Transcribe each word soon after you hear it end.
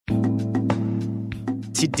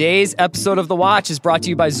Today's episode of The Watch is brought to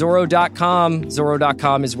you by Zorro.com.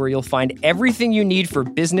 Zorro.com is where you'll find everything you need for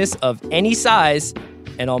business of any size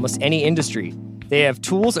and almost any industry. They have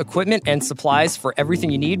tools, equipment, and supplies for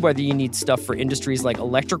everything you need, whether you need stuff for industries like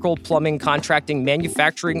electrical, plumbing, contracting,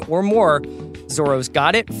 manufacturing, or more. Zorro's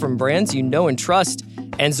got it from brands you know and trust.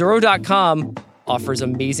 And Zorro.com offers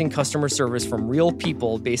amazing customer service from real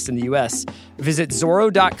people based in the U.S. Visit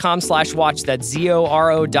Zorro.com/watch, that's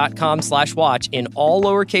Zorro.com/watch, in all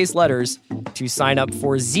lowercase letters to sign up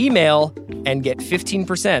for Z-Mail and get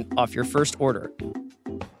 15% off your first order.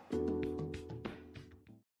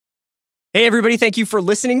 Hey, everybody. Thank you for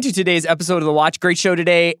listening to today's episode of The Watch. Great show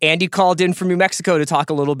today. Andy called in from New Mexico to talk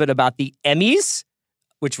a little bit about the Emmys,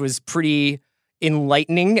 which was pretty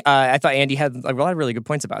enlightening. I thought Andy had a lot of really good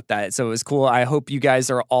points about that. So it was cool. I hope you guys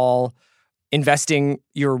are all investing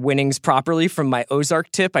your winnings properly from my Ozark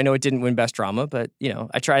tip. I know it didn't win Best Drama, but,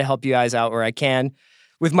 I try to help you guys out where I can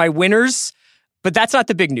with my winners. But that's not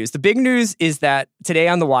the big news. The big news is that today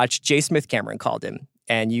on The Watch, J. Smith Cameron called in,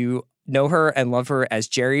 and you know her and love her as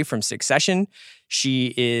Gerri from Succession.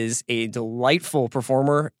 She is a delightful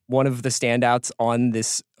performer, one of the standouts on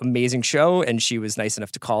this amazing show, and she was nice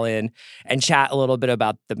enough to call in and chat a little bit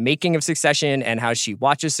about the making of Succession and how she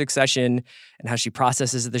watches Succession and how she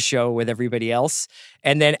processes the show with everybody else.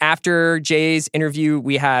 And then after Jay's interview,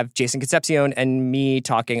 we have Jason Concepcion and me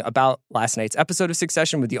talking about last night's episode of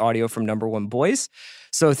Succession with the audio from Number One Boys.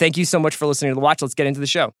 So thank you so much for listening to The Watch. Let's get into the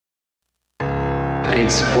show. I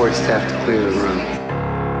need support staff to clear the room.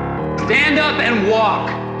 Stand up and walk,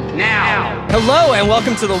 now. Hello and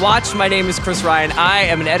welcome to The Watch. My name is Chris Ryan. I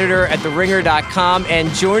am an editor at TheRinger.com, and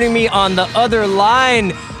joining me on the other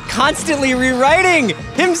line, constantly rewriting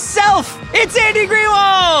himself, it's Andy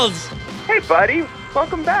Greenwald! Hey, buddy.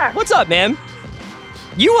 Welcome back. What's up, man?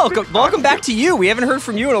 Welcome back to you. We haven't heard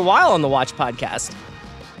from you in a while on The Watch podcast.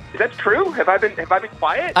 Is that true? Have I been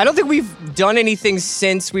quiet? I don't think we've done anything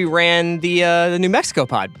since we ran the New Mexico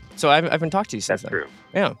pod. So I haven't talked to you since That's then. true.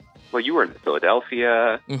 Yeah. Well, you were in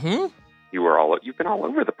Philadelphia. Mm-hmm. You've been all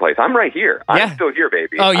over the place. I'm right here. I'm still here,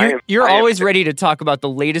 baby. Oh, you're always ready to talk about the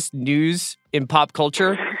latest news in pop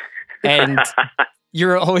culture, and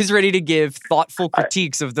you're always ready to give thoughtful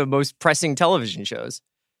critiques of the most pressing television shows.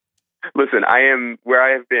 Listen, I am where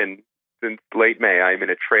I have been since late May. I am in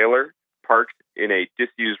a trailer parked in a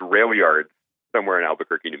disused rail yard somewhere in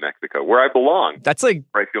Albuquerque, New Mexico, where I belong. That's like,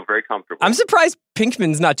 where I feel very comfortable. I'm surprised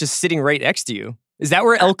Pinkman's not just sitting right next to you. Is that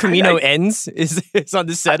where El Camino ends? Is on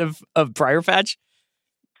the set of Briar Patch?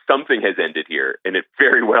 Something has ended here, and it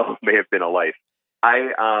very well may have been a life. I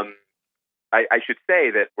should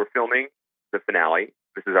say that we're filming the finale.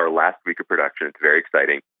 This is our last week of production. It's very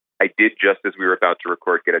exciting. I did, just as we were about to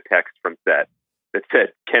record, get a text from set that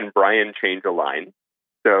said, "Can Brian change a line?"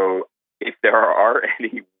 So if there are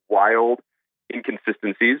any wild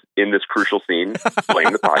inconsistencies in this crucial scene,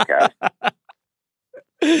 blame the podcast.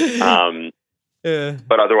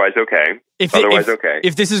 But otherwise, okay.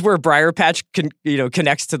 If this is where Briar Patch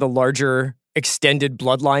connects to the larger extended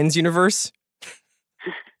Bloodlines universe.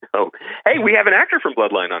 Oh, hey, we have an actor from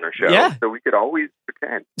Bloodline on our show, so we could always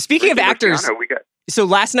pretend. Speaking of actors, so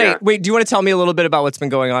last night, wait, do you want to tell me a little bit about what's been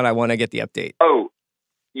going on? I want to get the update. Oh,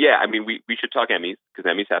 yeah. I mean, we should talk Emmys because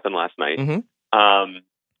Emmys happened last night. Mm-hmm.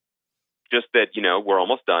 Just that, we're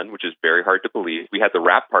almost done, which is very hard to believe. We had the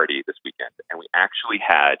wrap party this weekend, and we actually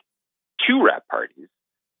had 2 wrap parties.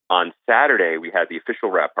 On Saturday, we had the official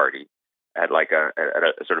wrap party at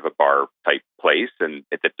a sort of a bar type place, and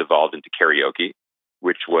it devolved into karaoke,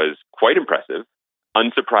 which was quite impressive.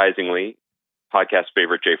 Unsurprisingly, podcast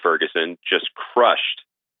favorite Jay Ferguson just crushed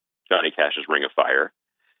Johnny Cash's Ring of Fire.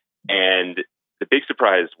 And the big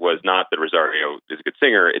surprise was not that Rosario is a good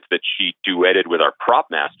singer; it's that she duetted with our prop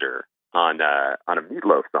master on a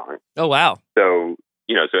Meatloaf song. Oh wow! So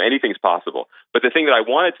so anything's possible. But the thing that I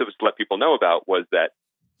wanted to let people know about was that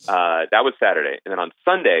that was Saturday, and then on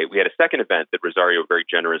Sunday we had a second event that Rosario very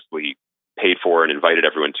generously paid for and invited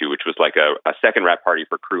everyone to, which was like a second wrap party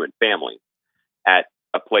for crew and family at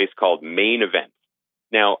a place called Main Event.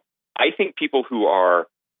 Now, I think people who are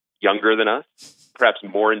younger than us, perhaps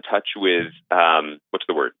more in touch with,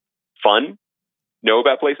 fun, know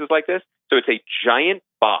about places like this. So it's a giant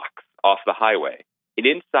box off the highway. And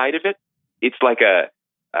inside of it, it's like a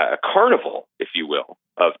carnival, if you will,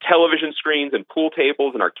 of television screens and pool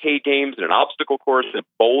tables and arcade games and an obstacle course and a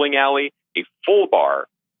bowling alley, a full bar,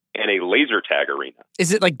 and a laser tag arena.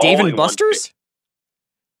 Is it like Dave and Buster's?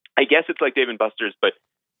 I guess it's like Dave and Buster's, but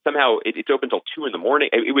somehow it's open till 2 a.m.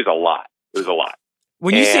 It was a lot.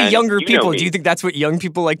 When you say younger people, do you think that's what young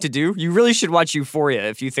people like to do? You really should watch Euphoria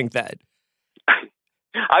if you think that.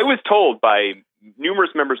 I was told by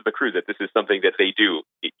numerous members of the crew that this is something that they do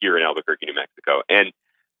here in Albuquerque, New Mexico. And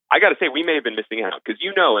I got to say, we may have been missing out because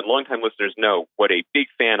and longtime listeners know what a big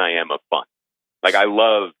fan I am of fun. Like I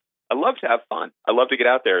love to have fun. I love to get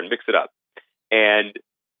out there and mix it up. And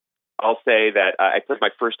I'll say that I played my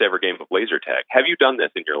first ever game of laser tag. Have you done this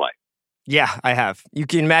in your life? Yeah, I have. You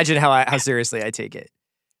can imagine how seriously I take it.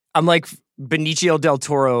 I'm like Benicio del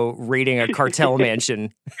Toro raiding a cartel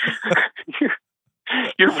mansion.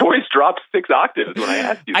 Your voice drops 6 octaves when I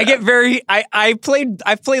ask you that.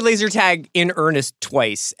 I've played laser tag in earnest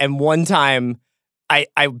twice, and one time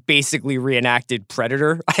I basically reenacted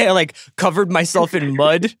Predator. I like covered myself in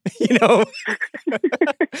mud,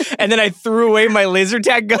 and then I threw away my laser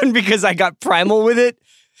tag gun because I got primal with it.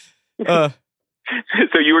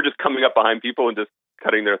 So you were just coming up behind people and just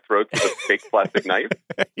cutting their throats with a fake plastic knife?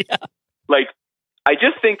 Yeah. Like, I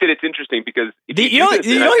just think that it's interesting because you don't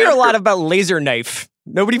hear a lot about laser knife.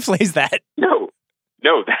 Nobody plays that. No,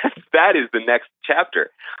 that is the next chapter.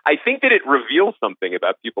 I think that it reveals something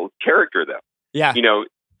about people's character, though. Yeah.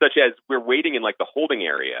 Such as we're waiting in like the holding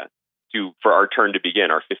area for our turn to begin,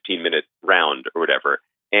 our 15-minute round or whatever.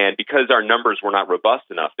 And because our numbers were not robust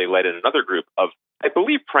enough, they let in another group of, I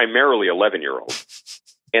believe, primarily 11-year-olds.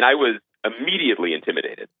 And I was immediately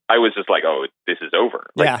intimidated. I was just like, oh, this is over.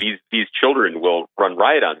 Like these children will run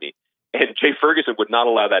riot on me. And Jay Ferguson would not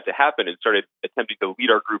allow that to happen and started attempting to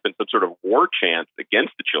lead our group in some sort of war chant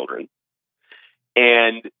against the children.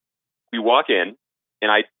 And we walk in,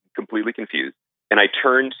 and I'm completely confused. And I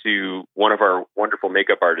turn to one of our wonderful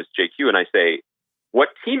makeup artists, JQ, and I say, what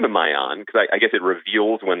team am I on? Because I guess it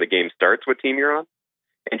reveals when the game starts what team you're on.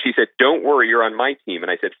 And she said, don't worry, you're on my team.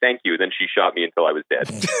 And I said, thank you. Then she shot me until I was dead.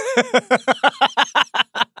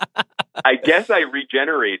 I guess I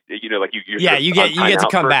regenerate, like you get to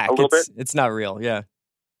come back. It's not real. Yeah.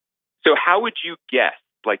 So how would you guess,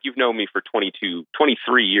 like you've known me for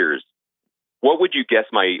 23 years, what would you guess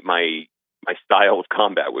my style of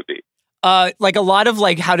combat would be? Like a lot of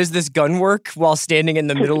like, how does this gun work while standing in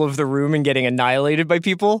the middle of the room and getting annihilated by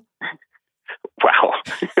people? Wow.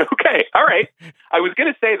 Okay. All right. I was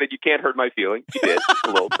going to say that you can't hurt my feelings. You did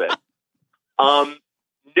a little bit.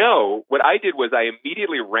 No, what I did was I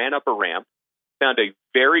immediately ran up a ramp, found a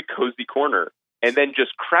very cozy corner, and then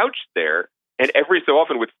just crouched there. And every so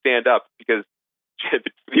often would stand up because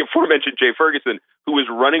the aforementioned Jay Ferguson, who was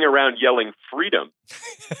running around yelling freedom,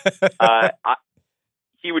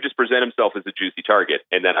 he would just present himself as a juicy target,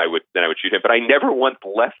 and then I would shoot him. But I never once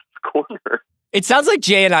left the corner. It sounds like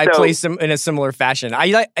Jay and I play in a similar fashion.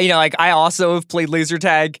 I also have played laser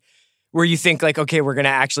tag, where you think like, okay, we're gonna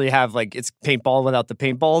actually have like it's paintball without the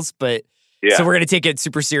paintballs, but so we're gonna take it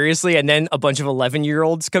super seriously, and then a bunch of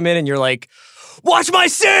 11-year-olds come in, and you're like, watch my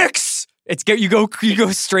 6! You go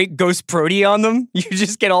straight Ghost Prody on them. You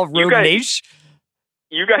just get all Rogue Nation.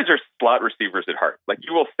 You guys are slot receivers at heart. Like,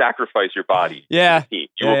 you will sacrifice your body. Yeah. To the team.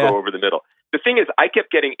 You will go over the middle. The thing is, I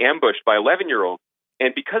kept getting ambushed by 11-year-olds,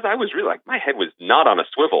 and because I was really like, my head was not on a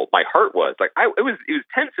swivel, my heart was like, it was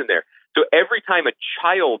tense in there. So every time a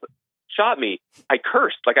child shot me, I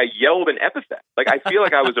cursed. Like, I yelled an epithet. Like, I feel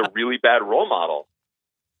like I was a really bad role model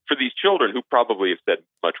for these children who probably have said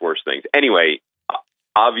much worse things. Anyway,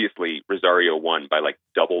 obviously Rosario won by like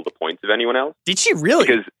double the points of anyone else. Did she really?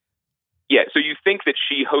 So you think that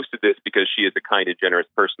she hosted this because she is a kind and generous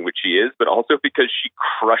person, which she is, but also because she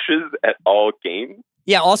crushes at all games.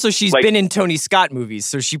 Yeah, also she's been in Tony Scott movies,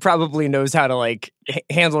 so she probably knows how to like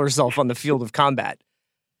handle herself on the field of combat.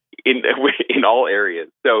 In all areas.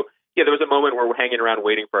 So yeah, there was a moment where we're hanging around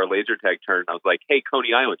waiting for our laser tag turn, and I was like, "Hey,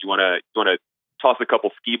 Coney Island, you want to toss a couple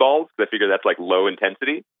skee balls?" Because I figure that's like low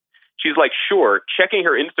intensity. She's like, sure, checking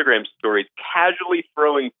her Instagram stories, casually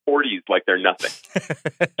throwing 40s like they're nothing.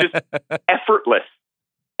 Just effortless.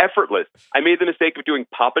 I made the mistake of doing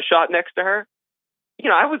Pop-A-Shot next to her.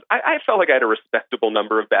 I felt like I had a respectable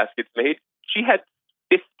number of baskets made. She had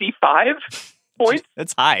 55 points.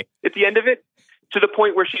 That's high. At the end of it, to the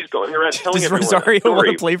point where she's going around telling everyone Does Rosario a story. want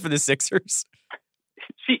to play for the Sixers?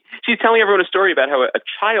 She's telling everyone a story about how a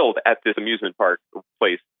child at this amusement park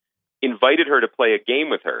place invited her to play a game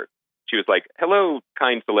with her. She was like, hello,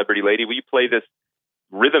 kind celebrity lady, will you play this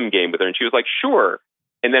rhythm game with her? And she was like, sure.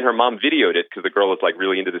 And then her mom videoed it because the girl was like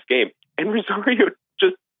really into this game. And Rosario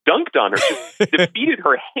just dunked on her, just defeated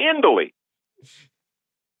her handily.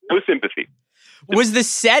 No sympathy. Was the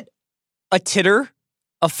set a titter,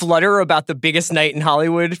 a flutter about the biggest night in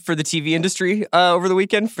Hollywood for the TV industry over the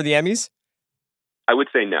weekend for the Emmys? I would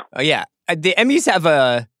say no. Yeah. The Emmys have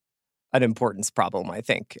an importance problem, I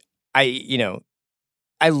think.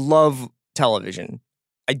 I love television.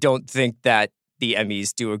 I don't think that the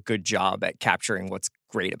Emmys do a good job at capturing what's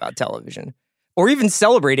great about television or even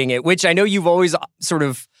celebrating it, which I know you've always sort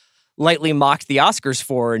of lightly mocked the Oscars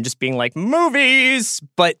for and just being like, movies.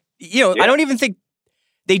 But, I don't even think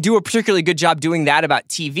they do a particularly good job doing that about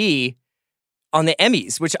TV on the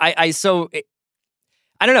Emmys, which I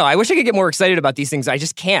don't know. I wish I could get more excited about these things. I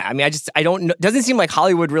just can't. I mean, I don't know. It doesn't seem like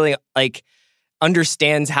Hollywood really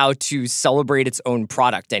understands how to celebrate its own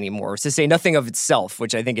product anymore, to say nothing of itself,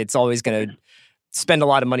 which I think it's always going to spend a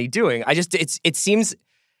lot of money doing. It seems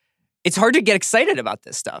it's hard to get excited about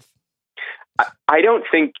this stuff. I don't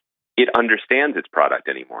think it understands its product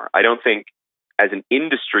anymore. I don't think as an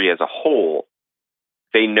industry as a whole,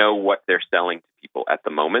 they know what they're selling to people at the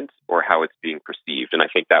moment or how it's being perceived. And I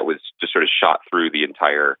think that was just sort of shot through the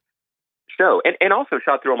entire show and also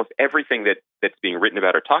shot through almost everything that's being written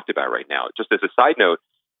about or talked about right now. Just as a side note,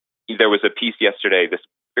 there was a piece yesterday, this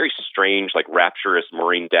very strange, rapturous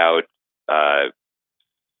Maureen Dowd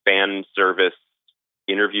fan service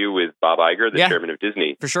interview with Bob Iger, the chairman of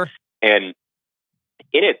Disney. For sure. And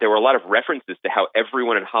in it, there were a lot of references to how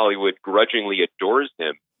everyone in Hollywood grudgingly adores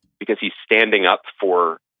him because he's standing up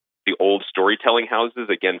for the old storytelling houses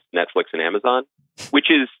against Netflix and Amazon, which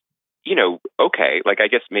is, okay. I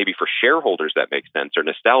guess maybe for shareholders that makes sense or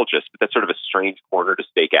nostalgists, but that's sort of a strange corner to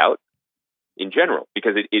stake out in general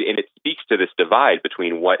because it speaks to this divide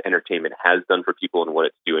between what entertainment has done for people and what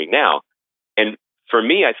it's doing now. And for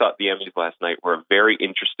me, I thought the Emmys last night were a very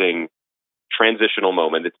interesting transitional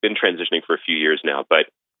moment. It's been transitioning for a few years now, but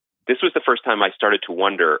this was the first time I started to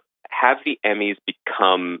wonder, have the Emmys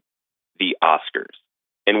become the Oscars?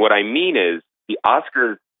 And what I mean is the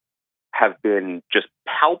Oscars have been just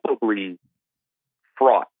palpably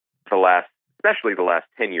fraught especially the last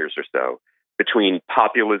 10 years or so, between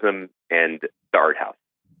populism and the art house,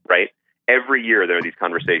 right? Every year there are these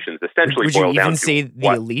conversations essentially boil down to... Would you even say the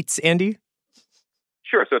elites, Andy?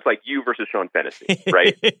 Sure. So it's like you versus Sean Fennessy,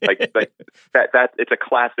 right? that it's a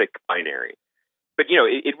classic binary. But,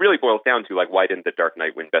 it really boils down to why didn't The Dark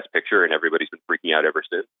Knight win Best Picture? And everybody's been freaking out ever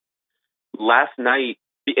since. Last night,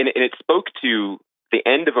 and it spoke to the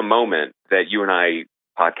end of a moment that you and I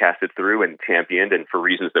podcasted through and championed, and for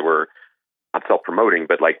reasons that were not self-promoting,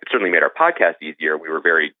 but it certainly made our podcast easier. We were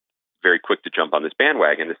very, very quick to jump on this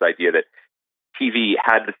bandwagon, this idea that TV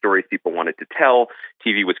had the stories people wanted to tell.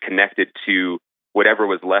 TV was connected to whatever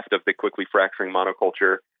was left of the quickly fracturing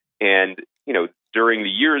monoculture. And, during the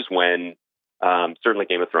years when certainly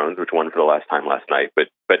Game of Thrones, which won for the last time last night, but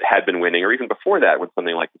had been winning, or even before that when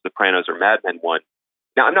something like The Sopranos or Mad Men won.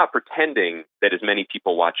 Now, I'm not pretending that as many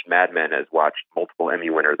people watched Mad Men as watched multiple Emmy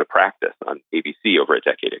winner The Practice on ABC over a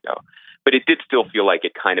decade ago. But it did still feel like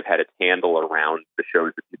it kind of had its handle around the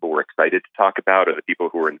shows that people were excited to talk about or the people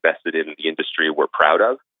who were invested in the industry were proud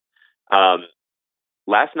of.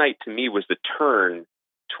 Last night, to me, was the turn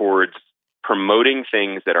towards promoting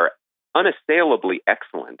things that are unassailably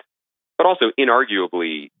excellent, but also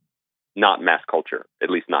inarguably not mass culture, at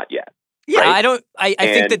least not yet. Yeah, right? I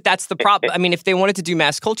think that's the problem. I mean, if they wanted to do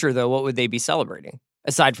mass culture, though, what would they be celebrating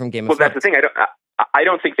aside from Game of Thrones? Well, that's the thing. I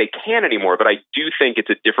don't think they can anymore, but I do think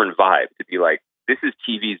it's a different vibe to be like, this is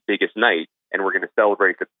TV's biggest night, and we're going to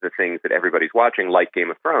celebrate the things that everybody's watching, like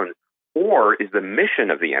Game of Thrones. Or is the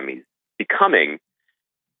mission of the Emmys becoming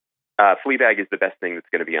Fleabag is the best thing that's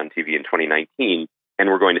going to be on TV in 2019, and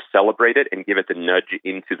we're going to celebrate it and give it the nudge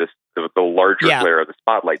into the larger glare of the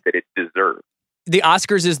spotlight that it deserves. The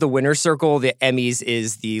Oscars is the winner's circle. The Emmys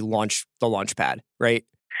is the launch pad, right?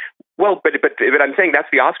 Well, but I'm saying that's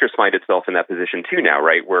the Oscars find itself in that position too now,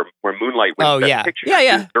 right? Where Moonlight wins Best Picture,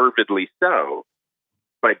 deservedly so.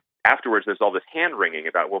 But afterwards, there's all this hand wringing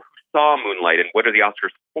about, well, who saw Moonlight and what are the Oscars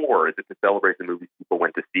for? Is it to celebrate the movies people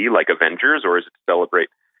went to see, like Avengers, or is it to celebrate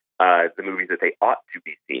the movies that they ought to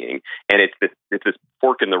be seeing? And it's this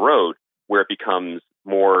fork in the road where it becomes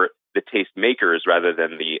more the taste makers rather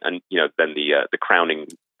than the crowning,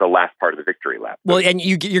 the last part of the victory lap. Well, and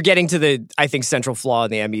you're getting to the, I think, central flaw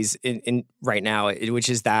in the Emmys in right now, which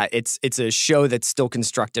is that it's a show that's still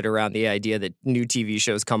constructed around the idea that new TV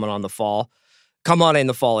shows come on in the fall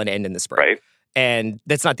and end in the spring. Right. And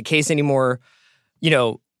that's not the case anymore.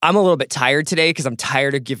 I'm a little bit tired today because I'm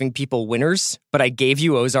tired of giving people winners, but I gave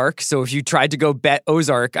you Ozark. So if you tried to go bet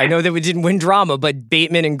Ozark, I know that we didn't win drama, but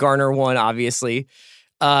Bateman and Garner won, obviously.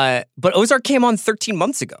 But Ozark came on 13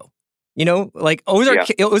 months ago.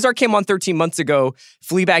 Ozark came on 13 months ago.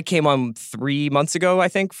 Fleabag came on 4 months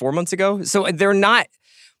ago. So they're not,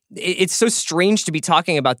 it's so strange to be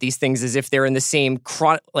talking about these things as if they're in the same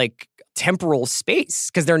temporal space,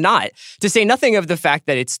 because they're not. To say nothing of the fact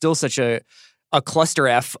that it's still such a cluster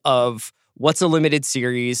F of what's a limited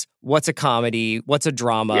series, what's a comedy, what's a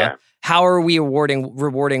drama, how are we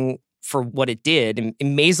rewarding for what it did. And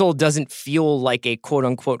Maisel doesn't feel like a quote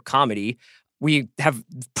unquote comedy. We have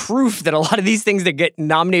proof that a lot of these things that get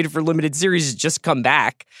nominated for limited series just come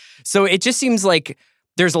back. So it just seems like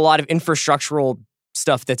there's a lot of infrastructural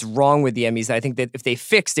stuff that's wrong with the Emmys. I think that if they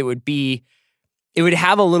fixed, it would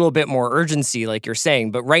have a little bit more urgency, like you're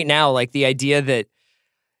saying. But right now, like the idea that,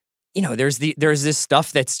 there's this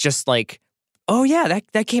stuff that's just like, oh yeah,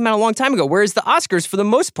 that came out a long time ago. Whereas the Oscars, for the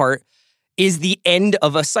most part, is the end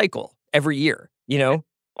of a cycle every year,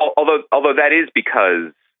 Although that is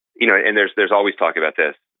because, and there's always talk about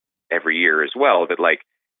this every year as well, that like,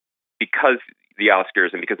 because the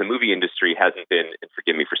Oscars and because the movie industry hasn't been, and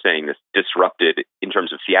forgive me for saying this, disrupted in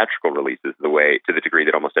terms of theatrical releases to the degree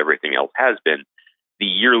that almost everything else has been, the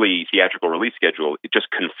yearly theatrical release schedule, it just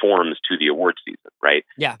conforms to the award season, right?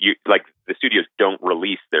 Yeah. Like the studios don't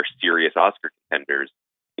release their serious Oscar contenders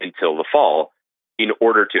until the fall in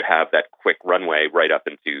order to have that quick runway right up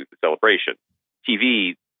into the celebration.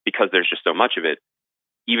 TV, because there's just so much of it,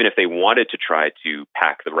 even if they wanted to try to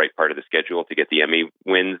pack the right part of the schedule to get the Emmy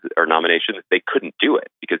wins or nominations, they couldn't do it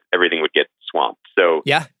because everything would get swamped. So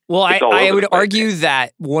yeah. Well, I would argue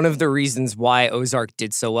that one of the reasons why Ozark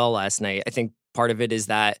did so well last night, I think part of it is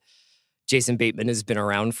that Jason Bateman has been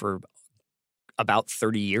around for about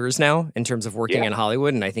 30 years now in terms of working in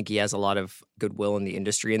Hollywood. And I think he has a lot of goodwill in the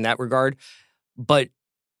industry in that regard. But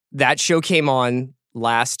that show came on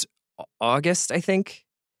last August, I think.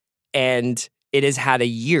 And it has had a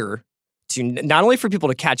year to not only for people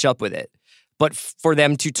to catch up with it, but for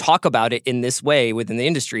them to talk about it in this way within the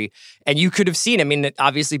industry. And you could have seen, I mean,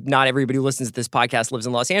 obviously not everybody who listens to this podcast lives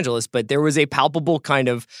in Los Angeles, but there was a palpable kind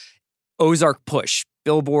of Ozark push,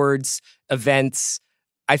 billboards, events.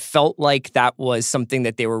 I felt like that was something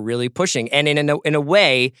that they were really pushing. And in a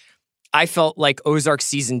way, I felt like Ozark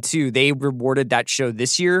season 2, they rewarded that show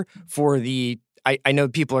this year for I know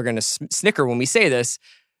people are going to snicker when we say this,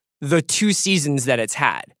 the 2 seasons that it's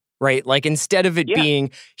had, right? Like instead of it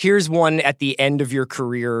being, here's one at the end of your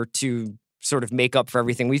career to sort of make up for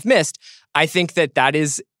everything we've missed, I think that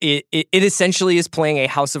is, it essentially is playing a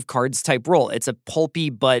House of Cards type role. It's a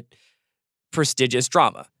pulpy but prestigious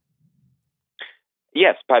drama.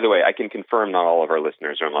 Yes, by the way, I can confirm not all of our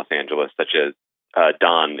listeners are in Los Angeles, such as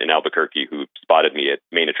Don in Albuquerque, who spotted me at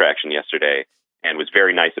Main Attraction yesterday and was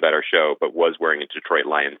very nice about our show, but was wearing a Detroit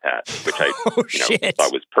Lions hat, which I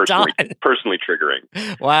thought was personally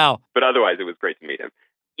triggering. Wow. But otherwise, it was great to meet him.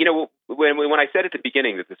 When I said at the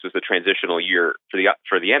beginning that this was a transitional year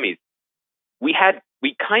for the Emmys, we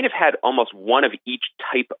kind of had almost one of each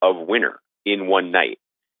type of winner in one night.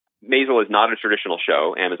 Maisel is not a traditional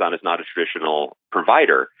show. Amazon is not a traditional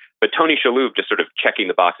provider. But Tony Shalhoub just sort of checking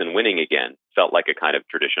the box and winning again felt like a kind of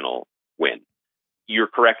traditional win. You're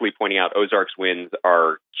correctly pointing out Ozark's wins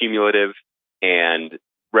are cumulative and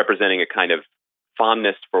representing a kind of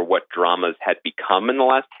fondness for what dramas had become in the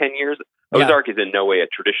last 10 years. Yeah. Ozark is in no way a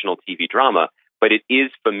traditional TV drama, but it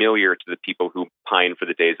is familiar to the people who pine for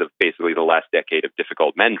the days of basically the last decade of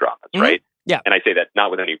difficult men dramas, right? Yeah. And I say that not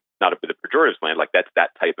with a pejorative slant, like that's that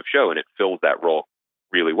type of show, and it fills that role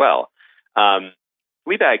really well.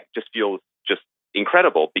 Fleabag just feels just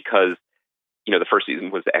incredible because, the first season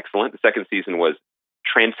was excellent. The second season was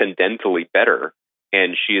transcendentally better.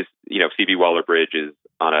 And she is, Phoebe Waller-Bridge is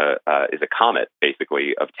is a comet,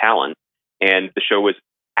 basically, of talent. And the show was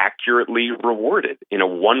accurately rewarded in a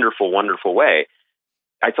wonderful, wonderful way.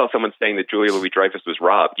 I saw someone saying that Julia Louis-Dreyfus was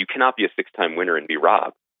robbed. You cannot be a 6-time winner and be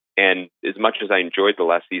robbed. And as much as I enjoyed the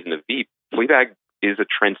last season of Veep, Fleabag is a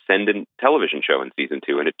transcendent television show in season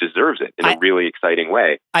 2, and it deserves it in a really exciting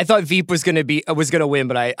way. I thought Veep was going to win,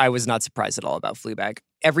 but I was not surprised at all about Fleabag.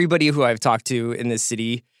 Everybody who I've talked to in this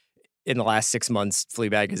city in the last 6 months,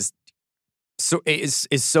 Fleabag is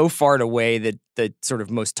so far and away the sort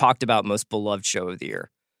of most talked about, most beloved show of the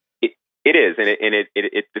year. It is, and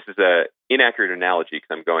this is a inaccurate analogy because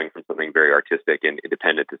I'm going from something very artistic and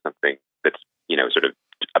independent to something that's sort of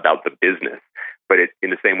about the business. But it's in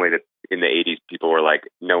the same way that in the 80s people were like,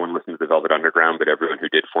 no one listened to the Velvet Underground, but everyone who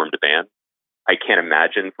did formed a band. I can't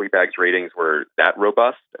imagine Fleabag's ratings were that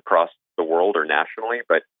robust across the world or nationally,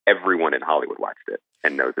 but everyone in Hollywood watched it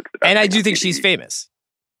and knows it's the best. And I do think she's famous.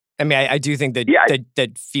 I mean, I do think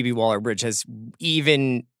that Phoebe Waller-Bridge has,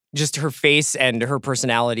 even just her face and her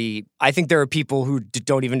personality, I think there are people who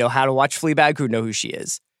don't even know how to watch Fleabag who know who she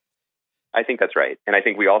is. I think that's right. And I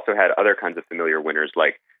think we also had other kinds of familiar winners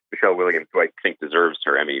like Michelle Williams, who I think deserves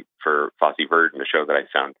her Emmy for Fosse Verdon, a show that I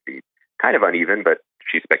found to be kind of uneven, but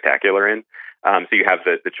she's spectacular in. So you have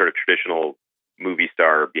the sort of traditional movie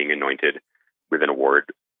star being anointed with an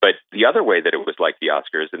award. But the other way that it was like the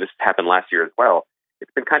Oscars, and this happened last year as well,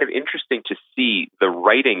 it's been kind of interesting to see the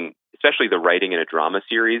writing, especially the writing in a drama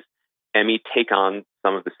series, Emmy take on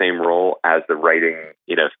some of the same role as the writing,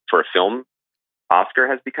 for a film Oscar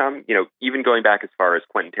has become. Even going back as far as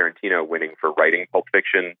Quentin Tarantino winning for writing Pulp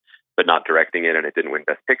Fiction, but not directing it, and it didn't win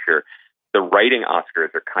Best Picture. The writing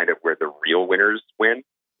Oscars are kind of where the real winners win,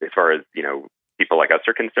 as far as people like us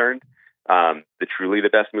are concerned. The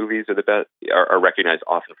best movies are recognized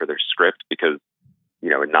often for their script because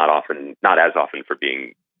not as often for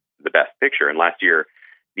being the best picture. And last year,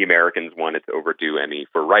 The Americans won its overdue Emmy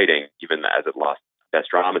for writing, even as it lost Best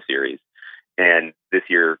Drama Series. And this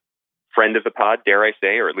year, friend of the pod, dare I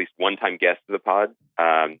say, or at least one-time guest of the pod,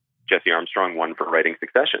 Jesse Armstrong won for writing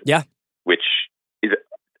Succession. Yeah, which is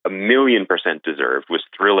 1,000,000% deserved. Was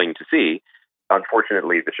thrilling to see.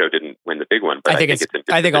 Unfortunately, the show didn't win the big one. But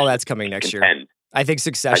I think all that's coming next year. I think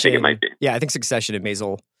Succession. I think it might be. Yeah, I think Succession and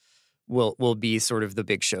Maisel will be sort of the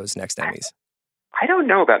big shows next Emmys. I don't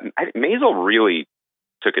know about Maisel. Really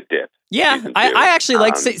took a dip. Yeah, I actually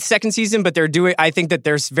like second season, but I think that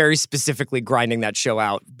they're very specifically grinding that show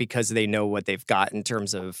out because they know what they've got in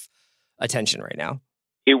terms of attention right now.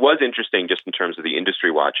 It was interesting just in terms of the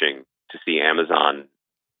industry watching to see Amazon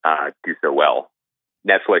do so well.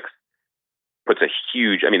 Netflix puts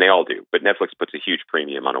they all do, but Netflix puts a huge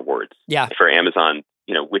premium on awards. Yeah. For Amazon,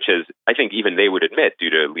 which is, I think even they would admit,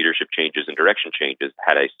 due to leadership changes and direction changes,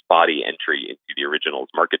 had a spotty entry into the originals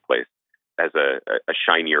marketplace as a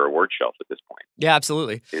shinier award shelf at this point. Yeah,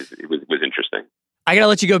 absolutely. It was interesting. I got to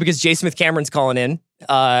let you go because J. Smith Cameron's calling in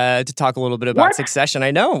to talk a little bit about Succession.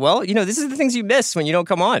 I know. Well, this is the things you miss when you don't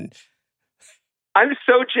come on. I'm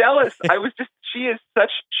so jealous. She is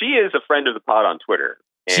a friend of the pod on Twitter.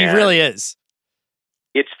 She really is.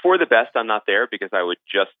 It's for the best I'm not there because I would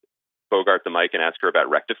just bogart the mic and ask her about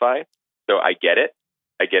Rectify. So I get it.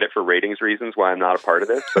 I get it for ratings reasons why I'm not a part of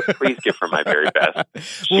this, but please give her my very best.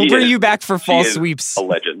 We'll bring you back for fall sweeps. A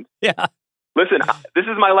legend. Yeah. Listen, this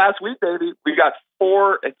is my last week, baby. We've got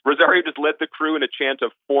 4. Rosario just led the crew in a chant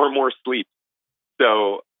of 4 more sleeps.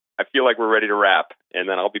 So I feel like we're ready to wrap, and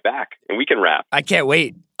then I'll be back, and we can wrap. I can't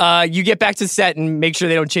wait. You get back to set and make sure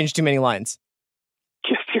they don't change too many lines.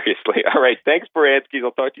 Yeah, seriously. All right. Thanks, Baranskis.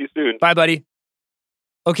 I'll talk to you soon. Bye, buddy.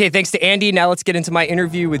 Okay, thanks to Andy. Now let's get into my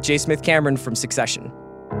interview with J. Smith Cameron from Succession.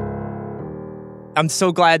 I'm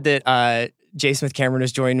so glad that J. Smith Cameron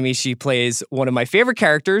is joining me. She plays one of my favorite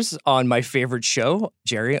characters on my favorite show,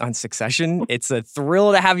 Gerri on Succession. It's a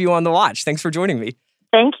thrill to have you on The Watch. Thanks for joining me.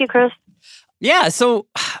 Thank you, Chris. Yeah, so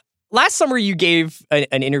last summer you gave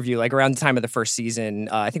an interview, like around the time of the first season.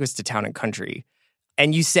 I think it was to Town and Country.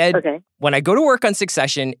 And you said, When I go to work on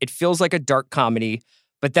Succession, it feels like a dark comedy,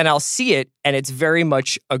 but then I'll see it and it's very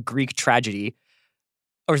much a Greek tragedy.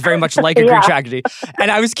 Or very much like a Greek tragedy. And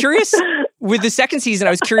I was curious, with the second season,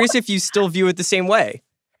 I was curious if you still view it the same way.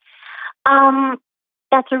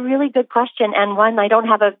 That's a really good question, and one I don't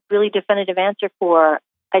have a really definitive answer for.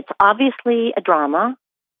 It's obviously a drama,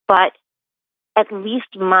 but at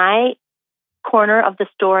least my corner of the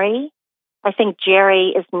story, I think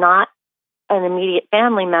Gerri is not an immediate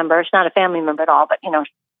family member. She's not a family member at all, but,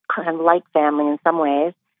 kind of like family in some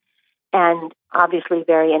ways, and obviously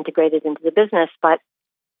very integrated into the business, but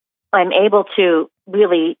I'm able to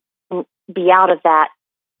really be out of that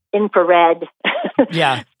infrared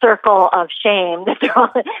circle of shame.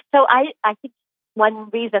 So I think one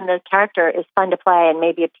reason the character is fun to play and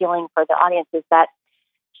maybe appealing for the audience is that,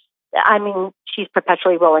 she's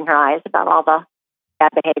perpetually rolling her eyes about all the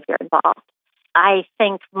bad behavior involved. I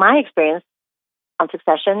think my experience on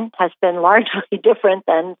Succession has been largely different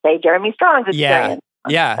than, say, Jeremy Strong's experience.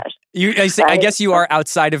 Yeah. I guess you are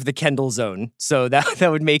outside of the Kendall zone, so that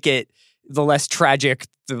would make it the less tragic,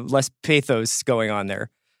 the less pathos going on there.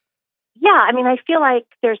 Yeah, I feel like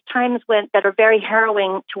there's times that are very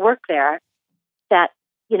harrowing to work there. That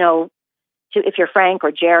if you're Frank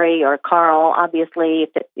or Gerri or Carl, obviously,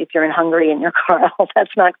 if you're in Hungary and you're Carl,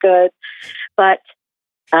 that's not good. But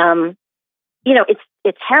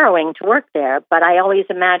it's harrowing to work there. But I always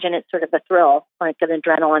imagine it's sort of a thrill, like an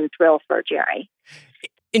adrenaline thrill for Gerri.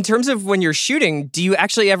 In terms of when you're shooting, do you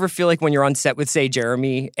actually ever feel like when you're on set with, say,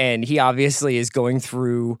 Jeremy, and he obviously is going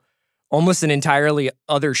through almost an entirely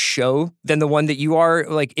other show than the one that you are?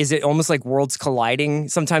 Like, is it almost like worlds colliding?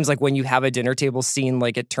 Sometimes, like when you have a dinner table scene,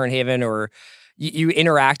 like at Turnhaven, or you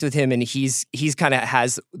interact with him, and he's kind of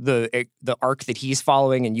has the arc that he's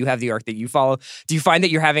following, and you have the arc that you follow. Do you find that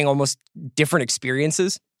you're having almost different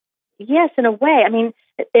experiences? Yes, in a way.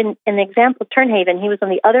 In the example of Turnhaven, he was on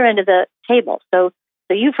the other end of the table, so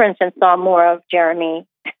you, for instance, saw more of Jeremy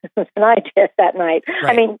than I did that night.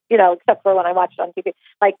 Right. Except for when I watched it on TV.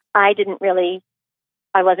 Like, I didn't really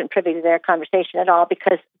I wasn't privy to their conversation at all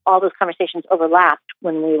because all those conversations overlapped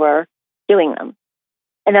when we were doing them.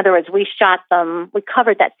 In other words, we shot them, we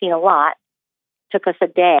covered that scene a lot. Took us a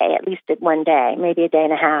day, at least one day, maybe a day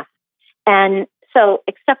and a half. And so,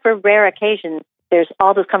 except for rare occasions, there's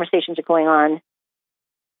all those conversations are going on,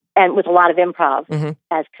 and with a lot of improv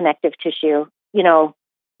as connective tissue,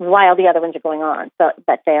 while the other ones are going on. But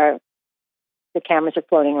the cameras are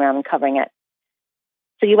floating around and covering it.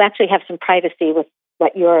 So you actually have some privacy with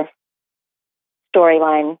what your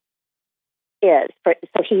storyline is.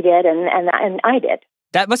 So he did, and I did.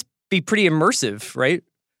 That must be pretty immersive, right?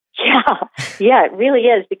 Yeah, it really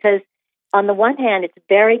is, because on the one hand, it's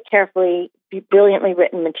very carefully, brilliantly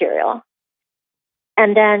written material.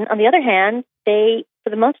 And then on the other hand, they,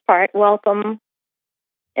 for the most part, welcome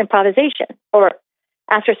improvisation. Or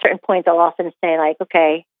after a certain point, they'll often say, like,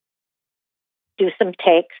 okay, do some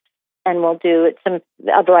takes, and we'll do it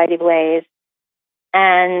a variety of ways.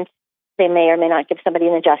 And they may or may not give somebody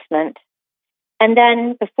an adjustment. And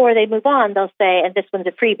then before they move on, they'll say, and this one's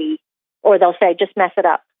a freebie. Or they'll say, just mess it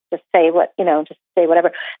up. Just say just say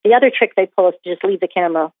whatever. The other trick they pull is to just leave the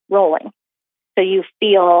camera rolling. So you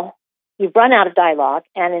feel you've run out of dialogue,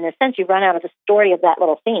 and in a sense, you've run out of the story of that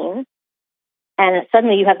little scene, and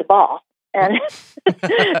suddenly you have the ball. And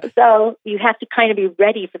so you have to kind of be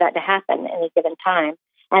ready for that to happen at any given time.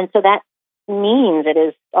 And so that means it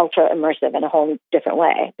is ultra immersive in a whole different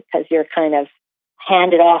way, because you're kind of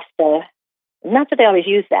handed off not that they always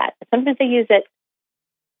use that, but sometimes they use it.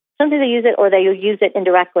 Sometimes they use it, or they use it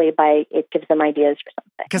indirectly by it gives them ideas for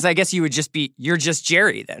something. Because I guess you're just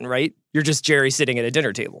Gerri then, right? You're just Gerri sitting at a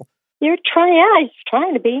dinner table. He's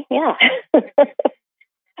trying to be, yeah.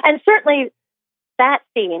 And certainly that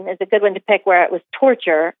scene is a good one to pick, where it was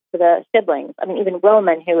torture for the siblings. I mean, even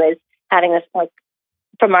Roman, who is having this, like,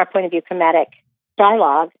 from our point of view, comedic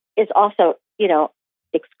dialogue, is also,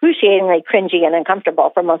 excruciatingly cringy and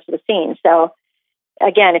uncomfortable for most of the scene. So,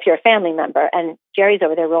 again, if you're a family member, and Gerri's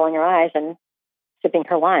over there rolling her eyes and sipping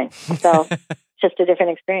her wine. So just a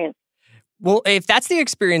different experience. Well, if that's the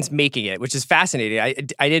experience making it, which is fascinating,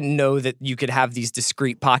 I didn't know that you could have these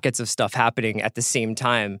discrete pockets of stuff happening at the same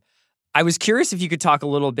time. I was curious if you could talk a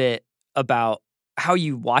little bit about how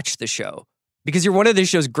you watch the show, because you're one of the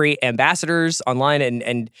show's great ambassadors online,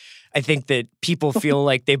 and I think that people feel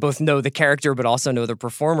like they both know the character but also know the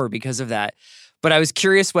performer because of that. But I was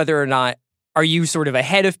curious whether or not, are you sort of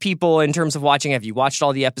ahead of people in terms of watching? Have you watched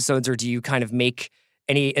all the episodes, or do you kind of make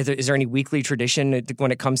is there any weekly tradition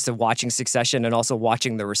when it comes to watching Succession and also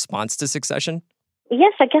watching the response to Succession?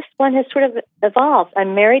 Yes, I guess one has sort of evolved.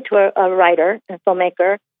 I'm married to a writer and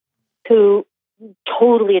filmmaker who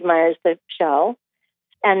totally admires the show.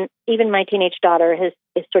 And even my teenage daughter is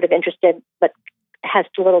sort of interested, but has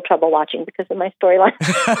a little trouble watching because of my storyline.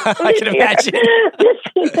 I can imagine.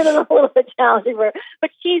 It's been a little bit challenging for her. But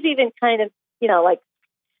she's even kind of,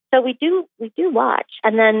 so we do watch.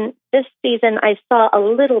 And then this season I saw a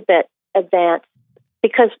little bit advanced,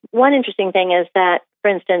 because one interesting thing is that,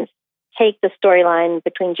 for instance, take the storyline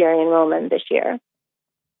between Gerri and Roman this year.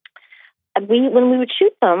 When we would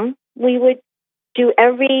shoot them, we would do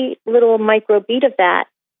every little micro beat of that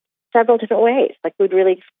several different ways. Like, we'd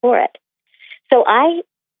really explore it. So I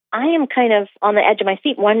am kind of on the edge of my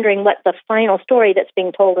seat, wondering what the final story that's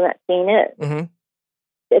being told in that scene is. Mm-hmm.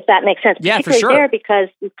 If that makes sense. Yeah, for sure. There, because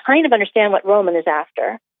you kind of understand what Roman is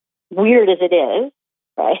after, weird as it is,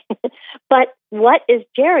 right? But what is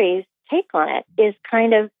Gerri's take on it is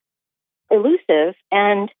kind of elusive,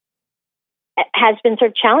 and has been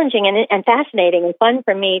sort of challenging and fascinating and fun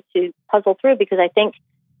for me to puzzle through, because I think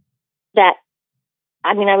that,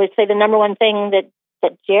 I would say the number one thing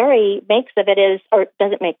that Gerri makes of it is,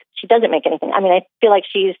 she doesn't make anything. I feel like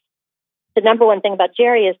the number one thing about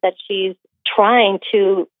Gerri is that she's trying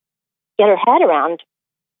to get her head around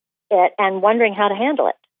it and wondering how to handle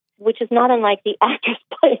it, which is not unlike the actress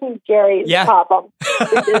playing Gerri's problem,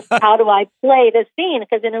 which is, how do I play this scene?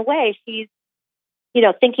 Because in a way, she's,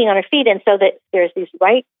 thinking on her feet. And so that there's these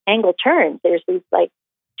right angle turns. There's these like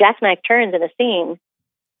jackknife turns in a scene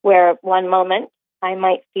where one moment Gerri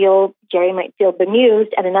might feel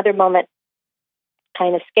bemused, and another moment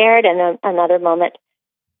kind of scared, and another moment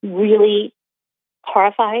really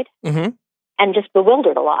horrified, and just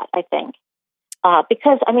bewildered a lot, I think.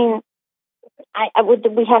 Because,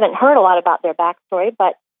 we haven't heard a lot about their backstory,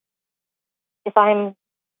 but if I'm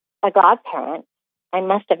a godparent, I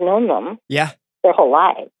must have known them their whole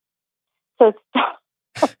lives. So it's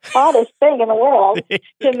the oddest thing in the world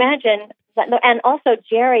to imagine that. And also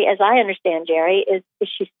Gerri, as I understand Gerri, is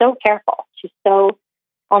she's so careful. She's so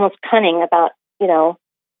almost cunning about,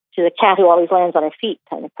 she's a cat who always lands on her feet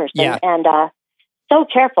kind of person. Yeah. And so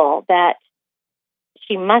careful that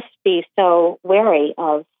she must be so wary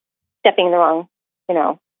of stepping the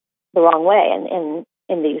wrong way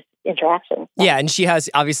in these interactions. Yeah, and she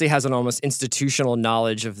obviously has an almost institutional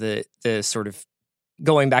knowledge of the sort of,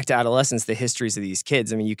 going back to adolescence, the histories of these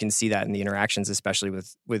kids. I mean, you can see that in the interactions, especially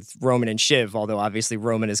with Roman and Shiv, although obviously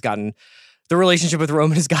the relationship with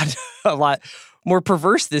Roman has gotten a lot more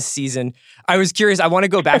perverse this season. I was curious, I want to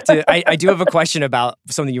go back to, I do have a question about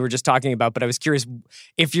something you were just talking about, but I was curious,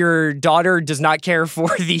 if your daughter does not care for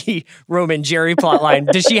the Roman Gerri plotline,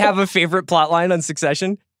 does she have a favorite plotline on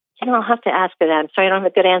Succession? I'll have to ask her that. I'm sorry, I don't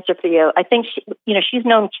have a good answer for you. I think she's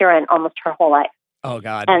known Kieran almost her whole life. Oh,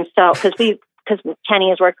 God. And so, because Kenny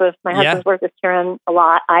has worked with, my husband's worked with Kieran a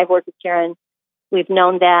lot. I've worked with Kieran. We've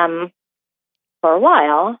known them for a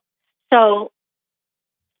while. So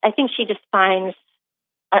I think she just finds,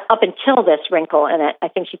 up until this wrinkle in it, I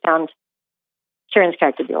think she found Kieran's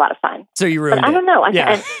character to be a lot of fun. So you ruined it. I don't know.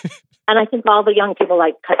 And I think all the young people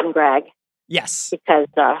like Cutting Greg. Yes. Because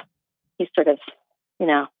he's sort of,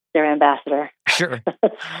 their ambassador. Sure.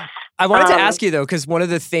 I wanted to ask you, though, because one of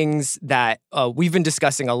the things that we've been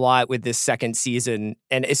discussing a lot with this second season,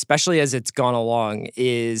 and especially as it's gone along,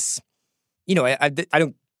 is, I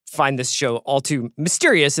don't find this show all too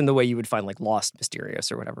mysterious in the way you would find like Lost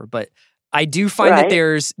mysterious or whatever, but I do find that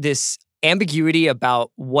there's this ambiguity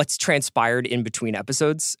about what's transpired in between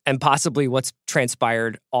episodes and possibly what's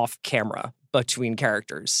transpired off camera between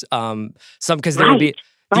characters. Because there will be...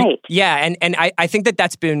 Right. Yeah, and I think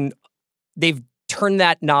they've turned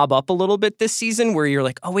that knob up a little bit this season where you're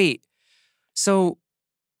like, oh, wait, so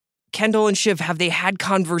Kendall and Shiv, have they had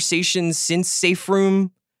conversations since Safe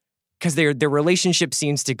Room? Because their relationship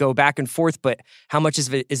seems to go back and forth, but how much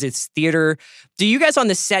of it is it's theater? Do you guys on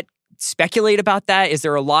the set speculate about that? Is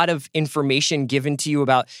there a lot of information given to you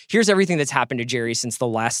about, here's everything that's happened to Gerri since the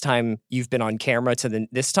last time you've been on camera to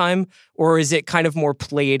this time? Or is it kind of more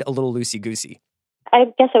played a little loosey-goosey? I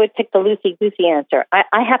guess I would pick the loosey-goosey answer.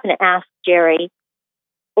 I happen to ask Gerri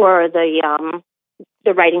or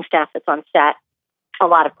the writing staff that's on set a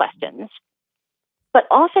lot of questions. But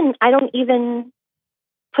often I don't even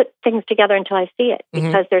put things together until I see it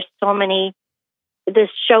because there's so many. This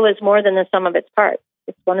show is more than the sum of its parts.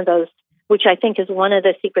 It's one of those, which I think is one of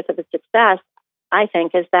the secrets of its success, I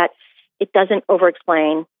think, is that it doesn't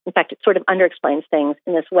over-explain. In fact, it sort of under-explains things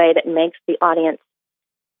in this way that makes the audience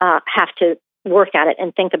have to work at it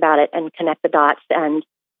and think about it and connect the dots. And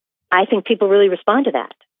I think people really respond to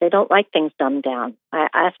that. They don't like things dumbed down.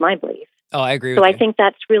 That's my belief. Oh, I agree with you. So I think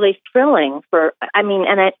that's really thrilling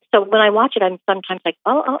so when I watch it, I'm sometimes like,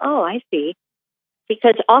 oh, I see.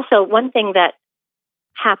 Because also one thing that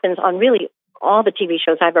happens on really all the TV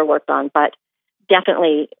shows I've ever worked on, but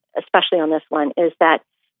definitely, especially on this one, is that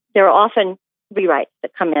there are often rewrites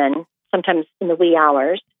that come in, sometimes in the wee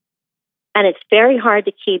hours. And it's very hard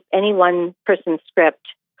to keep any one person's script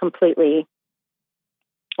completely.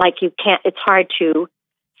 Like it's hard to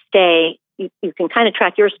stay, you can kind of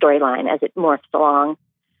track your storyline as it morphs along.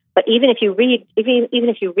 But even if you read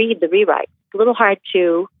the rewrite, it's a little hard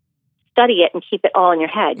to study it and keep it all in your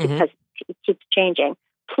head because it keeps changing.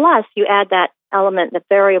 Plus, you add that element, the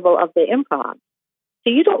variable of the improv. So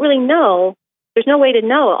you don't really know, there's no way to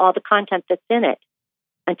know all the content that's in it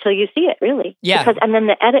until you see it, really. Yeah. And then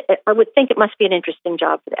the edit, I would think it must be an interesting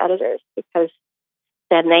job for the editors because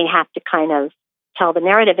then they have to kind of tell the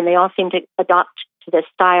narrative and they all seem to adopt to this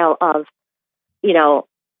style of,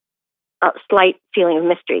 a slight feeling of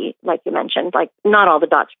mystery, like you mentioned, like not all the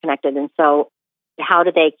dots are connected. And so how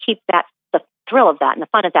do they keep the thrill of that and the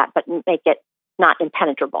fun of that, but make it not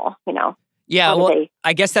impenetrable, Yeah, well,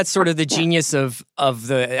 I guess that's sort of the genius of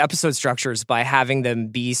the episode structures by having them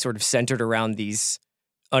be sort of centered around these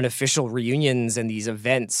unofficial reunions and these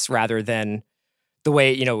events rather than the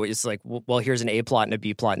way, it's like, well, here's an A plot and a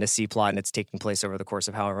B plot and a C plot and it's taking place over the course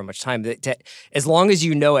of however much time. As long as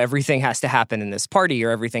everything has to happen in this party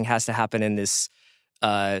or everything has to happen in this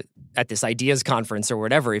at this ideas conference or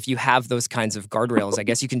whatever, if you have those kinds of guardrails, I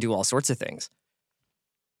guess you can do all sorts of things.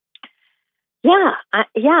 Yeah.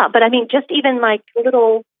 But I mean, just even like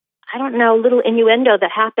little innuendo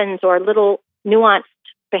that happens or little nuanced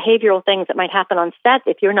behavioral things that might happen on set.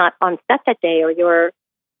 If you're not on set that day or you're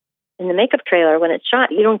in the makeup trailer when it's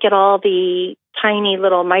shot, you don't get all the tiny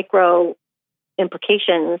little micro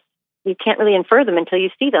implications. You can't really infer them until you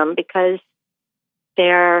see them because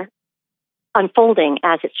they're unfolding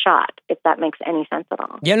as it's shot, if that makes any sense at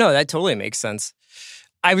all. Yeah, no, that totally makes sense.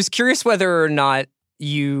 I was curious whether or not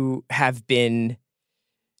you have been...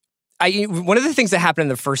 one of the things that happened in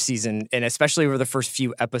the first season, and especially over the first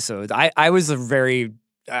few episodes, I was a very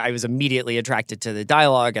I was immediately attracted to the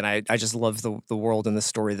dialogue, and I just love the world and the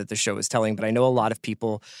story that the show is telling. But I know a lot of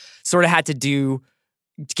people sort of had to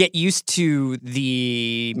get used to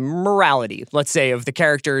the morality, let's say, of the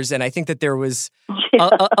characters. And I think that there was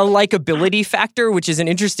a likability factor, which is an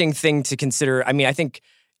interesting thing to consider. I mean, I think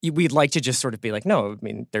we'd like to just sort of be like, no, I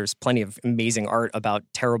mean, there's plenty of amazing art about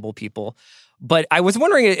terrible people. But I was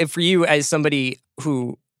wondering if for you, as somebody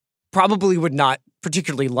who probably would not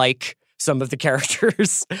particularly like some of the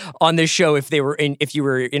characters on this show if you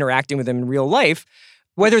were interacting with them in real life,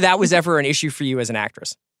 whether that was ever an issue for you as an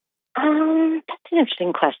actress. That's an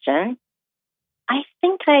interesting question. I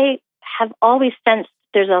think I have always sensed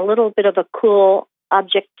there's a little bit of a cool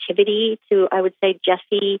objectivity to, I would say,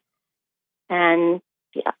 Jesse and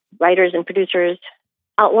writers and producers'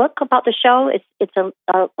 outlook about the show. It's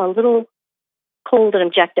a little cold and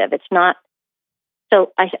objective. It's not.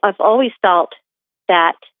 So I've always felt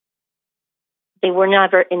that they were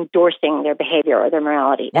never endorsing their behavior or their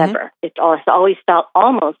morality ever. It's always felt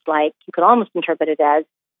almost like you could almost interpret it as,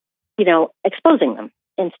 exposing them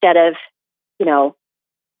instead of,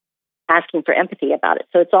 asking for empathy about it.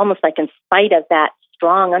 So it's almost like in spite of that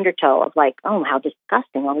strong undertow of like, oh, how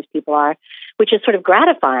disgusting all these people are, which is sort of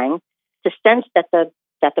gratifying to sense that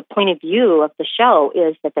the point of view of the show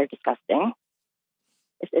is that they're disgusting.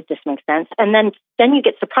 If this makes sense. And then you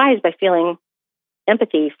get surprised by feeling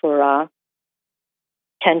empathy for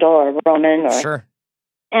Kendall or Roman. Sure.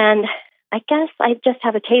 And I guess I just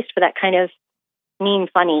have a taste for that kind of mean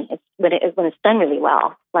funny when it's done really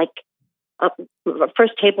well. Like the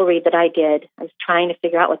first table read that I did, I was trying to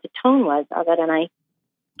figure out what the tone was of it. And I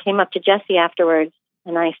came up to Jesse afterwards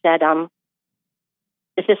and I said,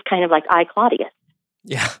 is this kind of like I, Claudius?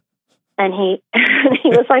 Yeah. And he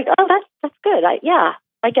was like, oh, that's good.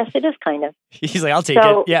 I guess it is kind of. He's like, I'll take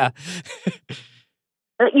it. Yeah.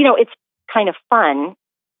 It's kind of fun,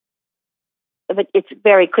 but it's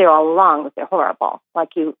very clear all along that they're horrible. Like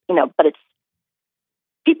but it's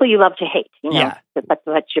people you love to hate, Yeah. but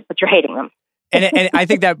you're hating them. and I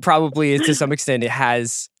think that probably is, to some extent, it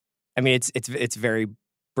has, I mean, it's very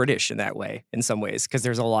British in that way, in some ways, because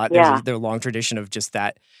there's there's a long tradition of just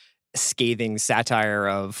that scathing satire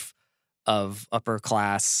of upper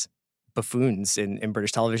class buffoons in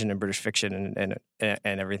British television and British fiction and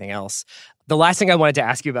everything else. The last thing I wanted to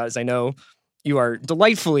ask you about is, I know you are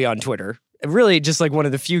delightfully on Twitter. Really, just like one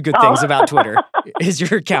of the few good things about Twitter is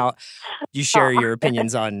your account. You share your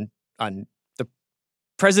opinions on the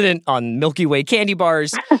president, on Milky Way candy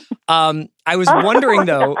bars. I was wondering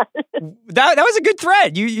though, that was a good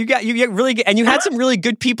thread. You get really, and you had some really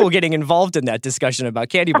good people getting involved in that discussion about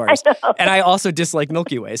candy bars. And I also dislike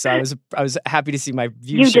Milky Way, so I was happy to see my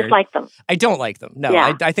views shared. You dislike them? I don't like them. No,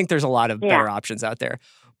 yeah. I think there's a lot of better options out there.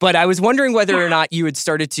 But I was wondering whether or not you had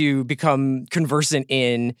started to become conversant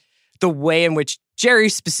in the way in which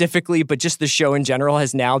Gerri specifically, but just the show in general,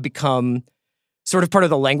 has now become sort of part of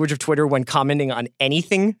the language of Twitter when commenting on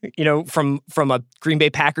anything, from a Green Bay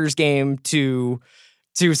Packers game to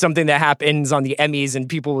something that happens on the Emmys, and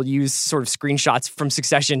people will use sort of screenshots from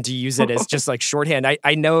Succession to use it as just like shorthand.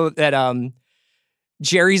 I know that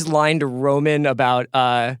Jerry's line to Roman about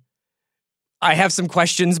I have some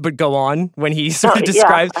questions, but go on, when he sort of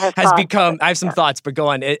describes, has become, I have some thoughts, but go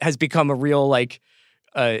on. It has become a real,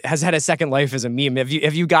 has had a second life as a meme. Have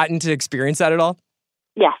you gotten to experience that at all?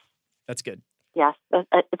 Yes. That's good. Yes,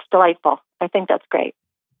 it's delightful. I think that's great.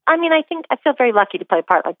 I mean, I feel very lucky to play a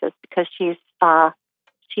part like this because she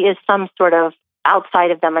is some sort of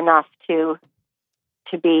outside of them enough to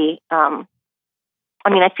be.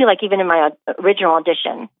 I feel like even in my original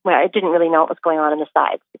audition, where I didn't really know what was going on the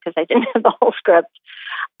sides because I didn't have the whole script,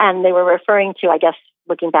 and they were referring to, I guess,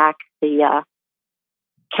 looking back, the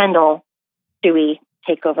Kendall S2E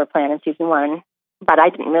takeover plan in season 1, but I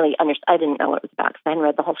didn't really understand. I didn't know what it was about because I hadn't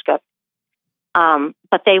read the whole script.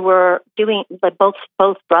 But they were doing, but both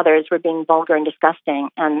brothers were being vulgar and disgusting,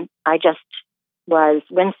 and I just was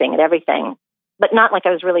wincing at everything, but not like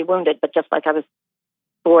I was really wounded, but just like I was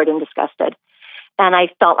bored and disgusted. And I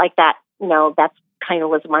felt like that, that's kind of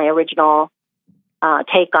was my original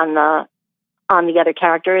take on the other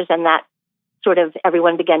characters, and that sort of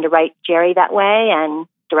everyone began to write Gerri that way and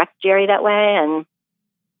direct Gerri that way, and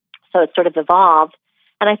so it sort of evolved.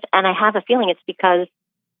 And I have a feeling it's because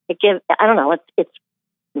it gives, I don't know, it's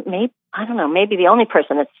maybe, I don't know, maybe the only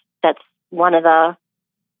person that's one of the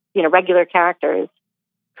regular characters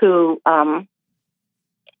who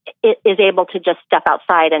is able to just step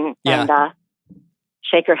outside and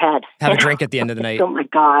shake her head. Have a drink at the end of the night. Oh my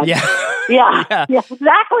God. Yeah. Yeah.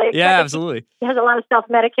 Exactly. Yeah, absolutely. She has a lot of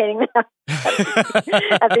self-medicating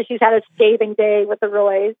after she's had a scathing day with the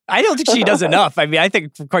Roys. I don't think she does enough. I mean, I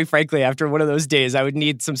think, quite frankly, after one of those days, I would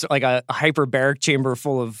need some like a hyperbaric chamber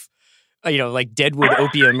full of, like deadwood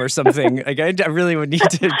opium or something. Like I really would need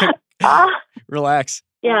to relax.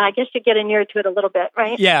 Yeah, I guess you get inured to it a little bit,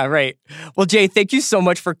 right? Yeah, right. Well, Jay, thank you so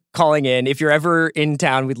much for calling in. If you're ever in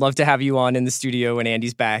town, we'd love to have you on in the studio when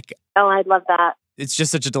Andy's back. Oh, I'd love that. It's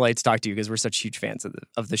just such a delight to talk to you because we're such huge fans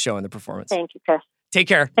of the show and the performance. Thank you, Chris. Take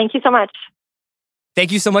care. Thank you so much.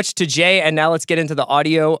 Thank you so much to Jay. And now let's get into the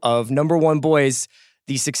audio of Number One Boys,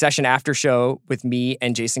 the Succession after show with me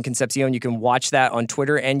and Jason Concepcion. You can watch that on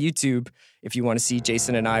Twitter and YouTube if you want to see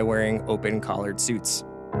Jason and I wearing open collared suits.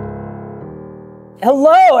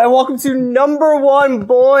 Hello, and welcome to Number One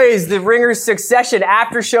Boys, the Ringer's Succession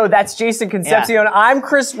after show. That's Jason Concepcion. Yeah. I'm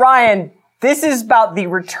Chris Ryan. This is about the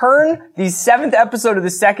return, the 7th episode of the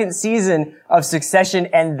 2nd season of Succession,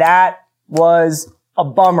 and that was a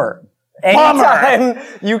bummer. Anytime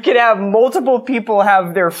you can have multiple people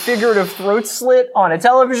have their figurative throat slit on a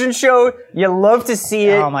television show, you love to see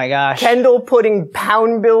it. Oh my gosh. Kendall putting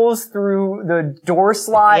pound bills through the door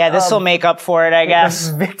slot. Yeah, this will make up for it, I guess.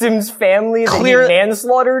 The victim's family that he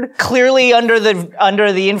manslaughtered. Clearly under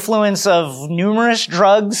the influence of numerous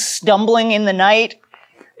drugs, stumbling in the night.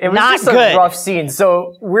 It was not just good. A rough scene.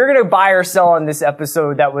 So we're going to buy or sell on this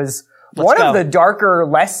episode that was of the darker,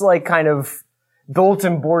 less like kind of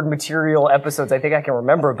bulletin board material episodes I think I can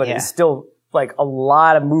remember, but it's still like a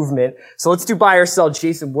lot of movement. So let's do buy or sell.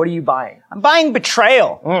 Jason, what are you buying? I'm buying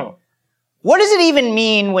betrayal. What does it even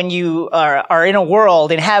mean when you are in a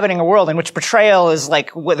world, inhabiting a world in which betrayal is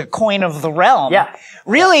like with a coin of the realm? Yeah.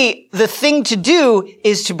 Really, the thing to do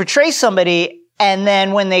is to betray somebody, and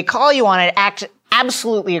then when they call you on it, act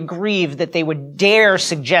absolutely aggrieved that they would dare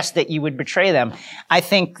suggest that you would betray them. I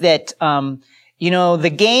think that,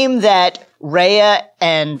 the game that Rhea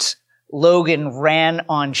and Logan ran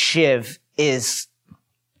on Shiv is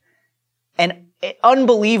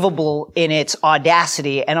unbelievable in its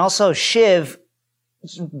audacity, and also Shiv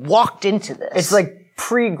walked into this. It's like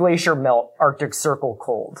pre-glacier melt, Arctic Circle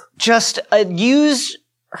cold. Just used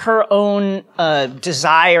her own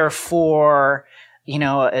desire for,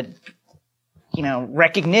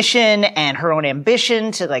 recognition and her own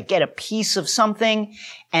ambition to like get a piece of something,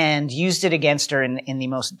 and used it against her in the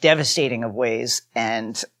most devastating of ways,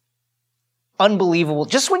 and unbelievable.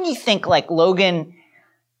 Just when you think like Logan,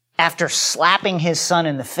 after slapping his son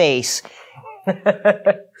in the face,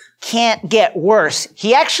 can't get worse.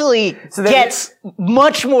 He actually gets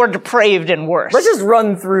much more depraved and worse. Let's just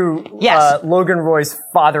run through Logan Roy's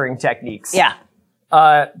fathering techniques. Yeah.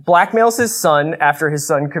 Blackmails his son after his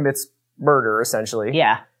son commits murder, essentially.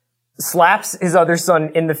 Yeah. Slaps his other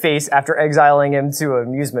son in the face after exiling him to an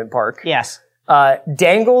amusement park. Yes.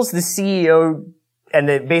 Dangles the CEO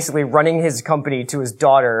and basically running his company to his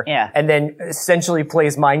daughter. Yeah. And then essentially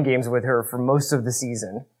plays mind games with her for most of the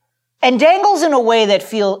season. And dangles in a way that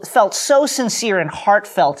felt so sincere and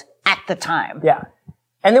heartfelt at the time. Yeah.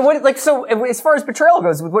 And then so as far as betrayal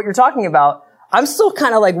goes, with what you're talking about, I'm still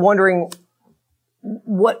kind of like wondering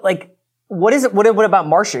what is it? What about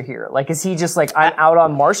Marcia here? Like, is he just like, I'm out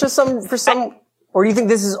on Marcia or do you think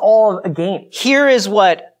this is all a game? Here is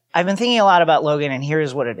what I've been thinking a lot about Logan, and here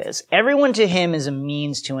is what it is. Everyone to him is a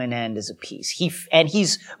means to an end, is a piece.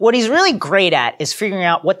 What he's really great at is figuring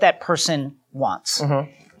out what that person wants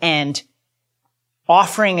and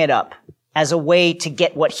offering it up as a way to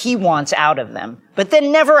get what he wants out of them, but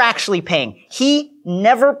then never actually paying. He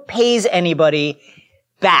never pays anybody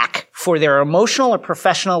back for their emotional or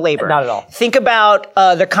professional labor. Not at all. Think about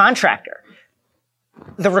the contractor.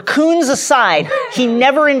 The raccoons aside, he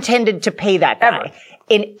never intended to pay that guy. Ever.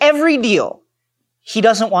 In every deal, he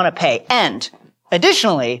doesn't want to pay. And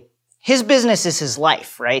additionally, his business is his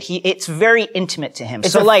life, right? It's very intimate to him.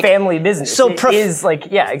 It's a family business. So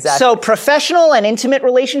exactly. So professional and intimate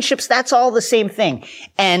relationships, that's all the same thing.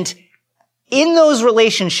 And in those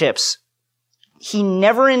relationships, he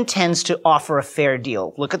never intends to offer a fair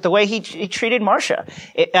deal. Look at the way he treated Marcia.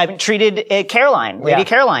 Treated Caroline, Lady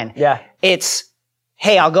Caroline. Yeah. It's,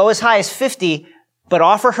 hey, I'll go as high as 50, but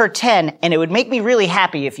offer her 10, and it would make me really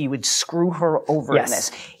happy if you would screw her over in this.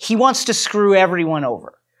 He wants to screw everyone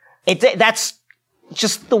over. That's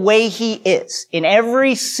just the way he is. In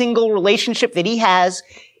every single relationship that he has,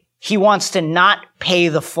 He wants to not pay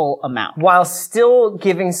the full amount. While still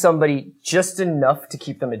giving somebody just enough to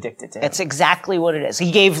keep them addicted to him. That's exactly what it is.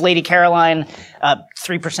 He gave Lady Caroline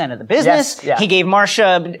 3% of the business. Yes, yeah. He gave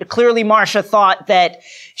Marcia, clearly Marcia thought that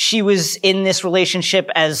she was in this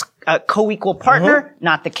relationship as a co-equal partner,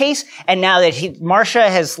 not the case. And now that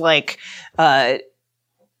Marcia has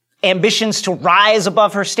ambitions to rise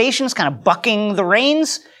above her stations, kind of bucking the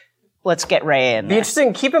reins, let's get Rhea in there. Be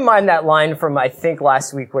interesting. Keep in mind that line from, I think,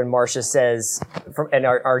 last week when Marcia says, and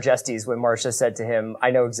our Jestes, when Marcia said to him, I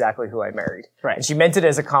know exactly who I married. Right. And she meant it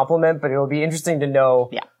as a compliment, but it'll be interesting to know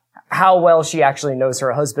how well she actually knows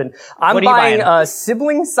her husband. I'm buying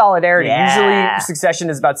sibling solidarity. Yeah. Usually Succession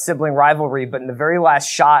is about sibling rivalry, but in the very last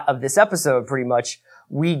shot of this episode, pretty much,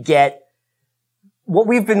 we get what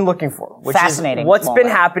we've been looking for, which Fascinating is what's moment.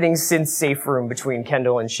 been happening since Safe Room between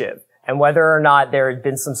Kendall and Shiv. And whether or not there had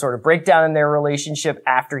been some sort of breakdown in their relationship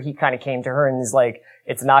after he kind of came to her and is like,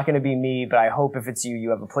 it's not going to be me, but I hope if it's you, you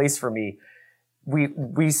have a place for me.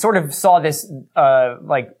 We sort of saw this,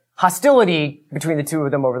 hostility between the two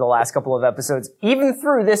of them over the last couple of episodes, even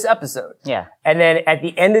through this episode. Yeah. And then at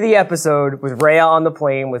the end of the episode, with Rhea on the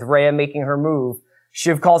plane, with Rhea making her move,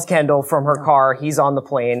 Shiv calls Kendall from her car. He's on the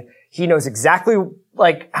plane. He knows exactly,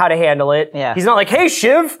 how to handle it. Yeah. He's not like, hey,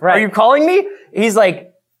 Shiv, are you calling me? He's like,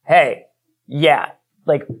 hey,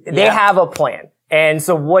 they have a plan. And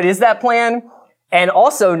so what is that plan? And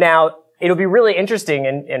also now, it'll be really interesting,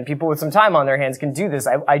 and people with some time on their hands can do this.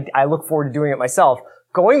 I look forward to doing it myself.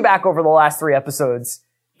 Going back over the last 3 episodes,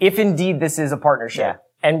 if indeed this is a partnership,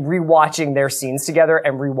 and rewatching their scenes together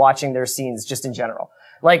and rewatching their scenes just in general.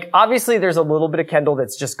 Obviously there's a little bit of Kendall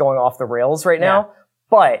that's just going off the rails right now,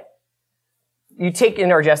 but you take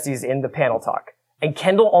in our Jestes in the panel talk, and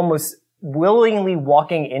Kendall almost willingly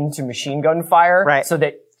walking into machine gun fire so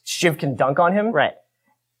that Shiv can dunk on him. Right.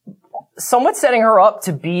 Somewhat setting her up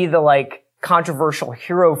to be the controversial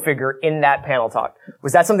hero figure in that panel talk.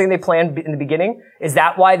 Was that something they planned in the beginning? Is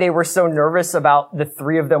that why they were so nervous about the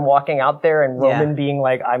 3 of them walking out there and Roman being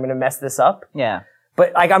like, I'm going to mess this up? Yeah.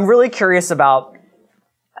 But I'm really curious about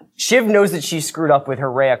Shiv knows that she screwed up with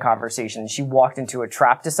her Rhea conversation. She walked into a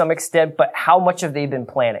trap to some extent, but how much have they been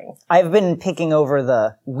planning? I've been picking over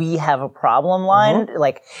the we have a problem line.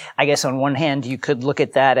 I guess on one hand, you could look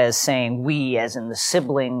at that as saying we, as in the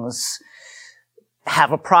siblings,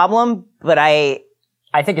 have a problem, but I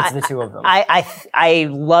think it's the two of them. I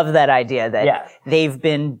love that idea that they've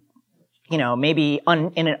been, maybe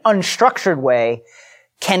in an unstructured way,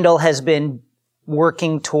 Kendall has been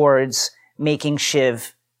working towards making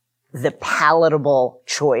Shiv the palatable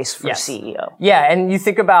choice for CEO. Yeah, and you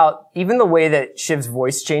think about even the way that Shiv's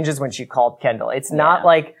voice changes when she called Kendall. It's not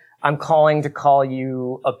like, I'm calling to call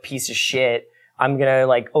you a piece of shit. I'm gonna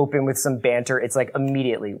open with some banter. It's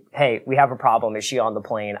immediately, hey, we have a problem. Is she on the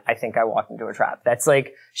plane? I think I walked into a trap. That's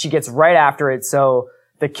she gets right after it. So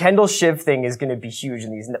the Kendall Shiv thing is gonna be huge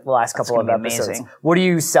in these last couple of episodes. Amazing. What are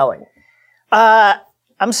you selling?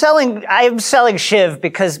 I'm selling Shiv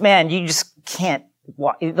because, man, you just can't,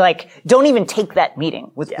 don't even take that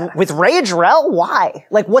meeting with Rhea Jarrell. Why?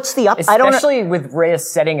 what's the up? Especially with Rhea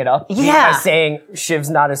setting it up. Yeah. By saying Shiv's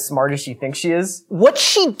not as smart as she thinks she is. What's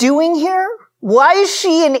she doing here? Why is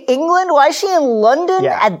she in England? Why is she in London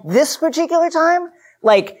at this particular time?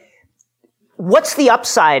 What's the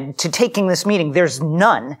upside to taking this meeting? There's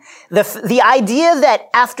none. The idea that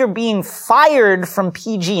after being fired from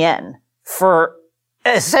PGN for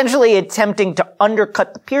essentially attempting to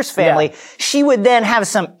undercut the Pierce family, she would then have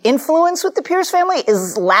some influence with the Pierce family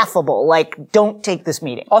is laughable. Don't take this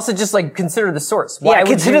meeting. Also, just consider the source.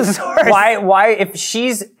 Consider the source. Why, if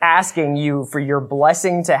she's asking you for your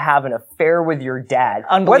blessing to have an affair with your dad,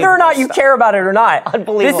 whether or not you care about it or not,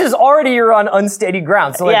 unbelievable. This is already you're on unsteady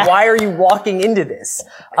ground. So why are you walking into this?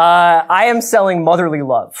 I am selling motherly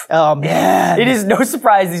love. Oh man. It is no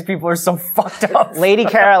surprise these people are so fucked up. Lady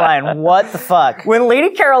Caroline, what the fuck? When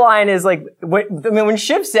Lady Caroline is when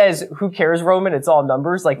Shiv says, who cares, Roman? It's all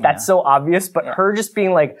numbers. That's so obvious. But her just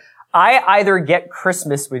being I either get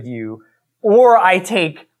Christmas with you or I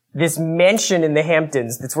take this mansion in the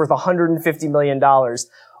Hamptons that's worth $150 million.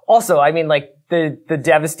 Also, the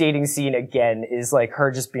devastating scene again is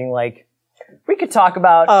her just being we could talk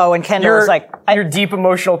about and Kendall was your deep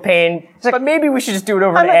emotional pain, but maybe we should just do it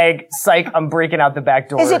over an egg. Psych, I'm breaking out the back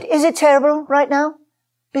door. Is it terrible right now?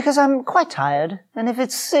 Because I'm quite tired, and if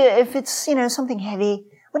it's something heavy,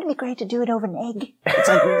 wouldn't it be great to do it over an egg? It's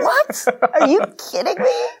what? Are you kidding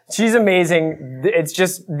me? She's amazing. It's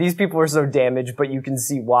just these people are so damaged, but you can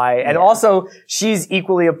see why. And also, she's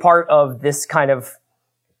equally a part of this kind of.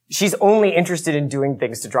 she's only interested in doing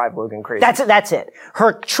things to drive Logan crazy. That's it.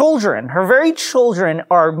 Her very children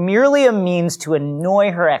are merely a means to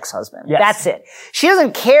annoy her ex-husband. Yes. That's it. She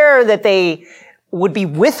doesn't care that they would be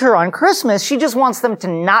with her on Christmas. She just wants them to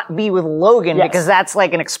not be with Logan because that's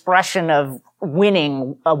like an expression of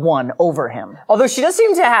winning one over him. Although she does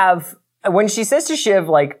seem to have, when she says to Shiv,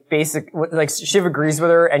 like, Shiv agrees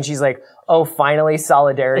with her and she's like, oh, finally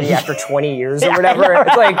solidarity after 20 years or whatever.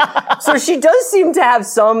 It's like, so she does seem to have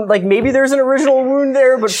some, like, maybe there's an original wound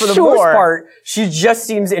there, but for the most part, she just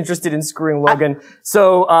seems interested in screwing Logan.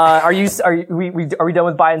 So, are we done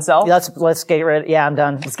with buy and sell? Let's get rid. Yeah, I'm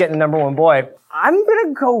done. Let's get the number one boy. I'm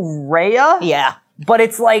gonna go Rhea. Yeah. But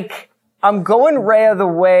it's like, I'm going Rhea the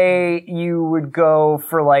way you would go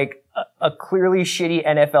for like a clearly shitty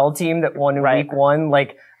NFL team that won in week one.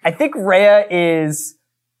 Like, I think Rhea is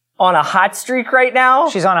on a hot streak right now.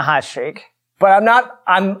 She's on a hot streak. But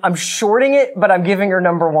I'm shorting it, but I'm giving her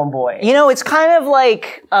number one boy. You know, it's kind of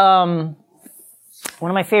like, one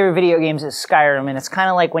of my favorite video games is Skyrim, and it's kind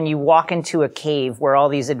of like when you walk into a cave where all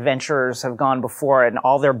these adventurers have gone before and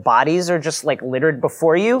all their bodies are just like littered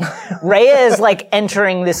before you. Rhea is like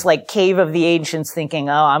entering this like cave of the ancients thinking,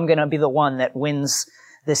 oh, I'm going to be the one that wins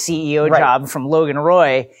the CEO job from Logan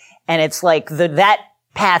Roy. And it's like that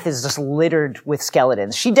path is just littered with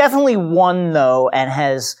skeletons. She definitely won though and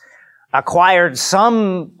has acquired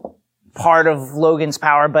some part of Logan's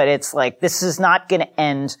power, but it's like, this is not going to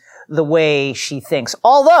end the way she thinks.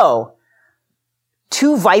 Although,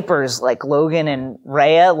 two vipers like Logan and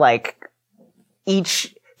Rhea, like,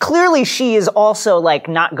 clearly she is also like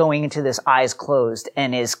not going into this eyes closed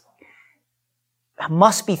and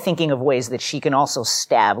must be thinking of ways that she can also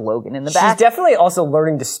stab Logan in the back. She's definitely also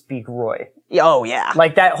learning to speak Roy. Oh, yeah.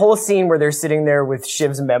 Like that whole scene where they're sitting there with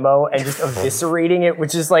Shiv's memo and just eviscerating it,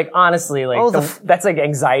 which is like, honestly, like, that's like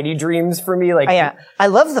anxiety dreams for me. Like, I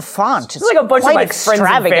love the font. It's like a bunch of my friends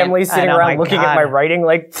and family sitting around looking at my writing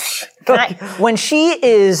like, when she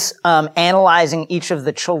is, analyzing each of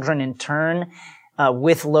the children in turn,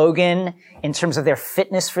 with Logan in terms of their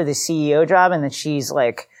fitness for the CEO job, and then she's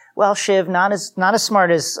like, well, Shiv, not as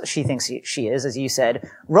smart as she thinks she is, as you said.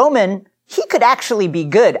 Roman, he could actually be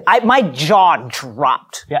good. My jaw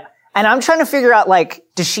dropped. Yeah. And I'm trying to figure out, like,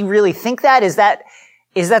 does she really think that? Is that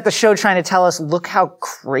the show trying to tell us, look how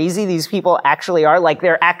crazy these people actually are? Like,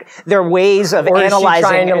 their ways of analyzing. Or is she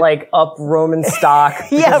trying to, like, up Roman stock?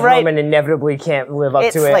 Because Roman inevitably can't live up to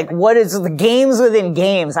it. It's like, what is the games within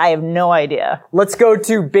games? I have no idea. Let's go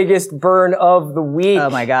to biggest burn of the week. Oh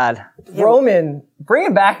my God. Roman,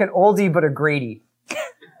 bringing back an oldie but a Grady.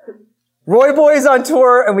 Roy Boy's on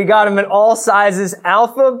tour, and we got him in all sizes,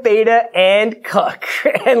 alpha, beta, and cuck.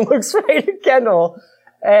 And looks right at Kendall.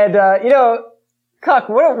 And, cuck,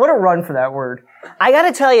 what a run for that word. I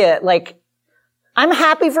gotta tell you, like, I'm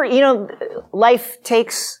happy for, life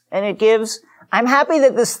takes and it gives. I'm happy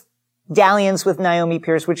that this dalliance with Naomi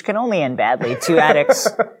Pierce, which can only end badly, two addicts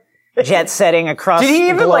jet setting across the globe. Did he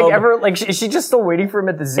even, is she just still waiting for him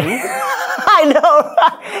at the zoo? I know.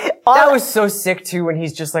 That was so sick too when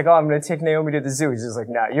he's just like, oh, I'm gonna take Naomi to the zoo. He's just like,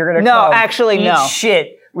 nah, you're gonna eat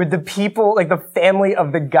shit with the people, like the family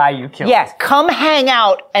of the guy you killed. Yes, come hang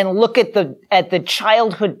out and look at the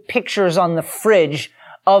childhood pictures on the fridge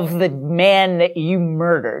of the man that you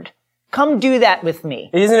murdered. Come do that with me.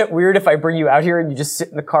 Isn't it weird if I bring you out here and you just sit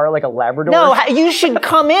in the car like a Labrador? No, you should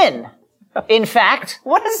come in. In fact,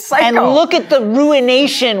 what a psycho. And look at the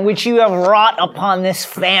ruination which you have wrought upon this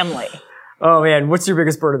family. Oh man, what's your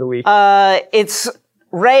biggest burn of the week? It's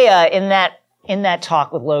Rhea in that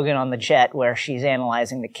talk with Logan on the jet where she's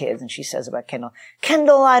analyzing the kids and she says about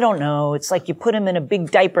Kendall, I don't know. It's like you put him in a big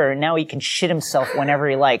diaper and now he can shit himself whenever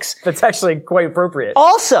he likes. That's actually quite appropriate.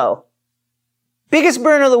 Also, biggest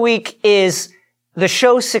burn of the week is the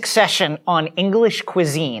show Succession on English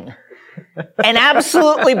cuisine. An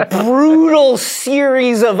absolutely brutal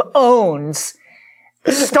series of owns.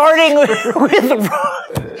 Starting with Roman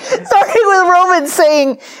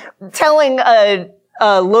telling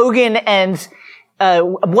Logan and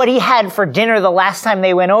what he had for dinner the last time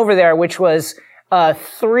they went over there, which was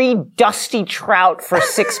 3 dusty trout for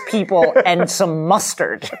 6 people and some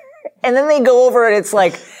mustard. And then they go over and it's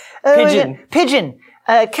like pigeon.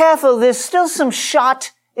 Careful, there's still some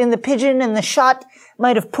shot in the pigeon, and the shot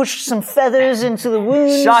might have pushed some feathers into the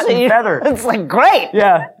wounds. Shot and feather. It's like, great.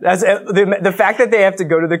 Yeah. That's the fact that they have to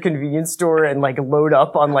go to the convenience store and like load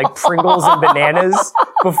up on like Pringles and bananas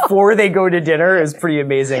before they go to dinner is pretty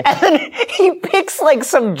amazing. And then he picks like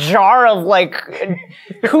some jar of like,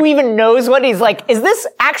 who even knows what? He's like, is this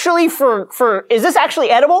actually is this actually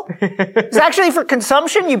edible? Is it actually for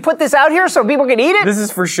consumption? You put this out here so people can eat it? This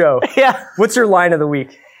is for show. Yeah. What's your line of the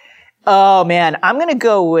week? Oh man, I'm gonna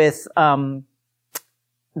go with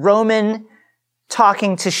Roman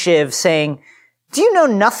talking to Shiv saying, "Do you know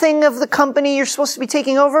nothing of the company you're supposed to be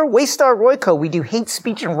taking over? Waystar Royco, we do hate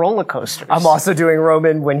speech and roller coasters." I'm also doing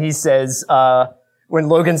Roman when he says, when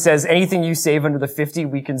Logan says, anything you save under the 50,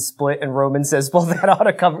 we can split, and Roman says, well, that ought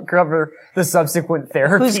to cover the subsequent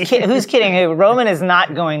therapy. Who's kidding? Roman is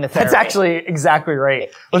not going to therapy. That's actually exactly right.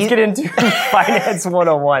 Let's get into Finance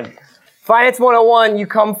 101. Finance 101, you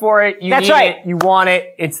come for it, you That's need right. it, you want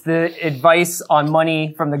it. It's the advice on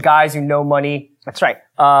money from the guys who know money. That's right.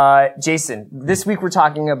 Jason, this week we're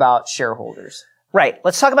talking about shareholders. Right.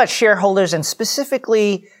 Let's talk about shareholders and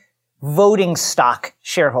specifically voting stock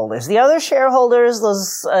shareholders. The other shareholders,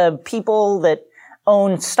 those people that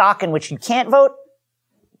own stock in which you can't vote,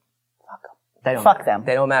 fuck them.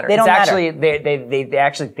 They don't matter. They don't matter. Actually, they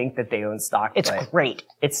actually think that they own stock. It's but great.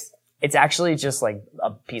 It's actually just like a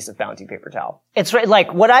piece of bounty paper towel. It's right.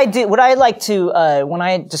 Like what I like to, when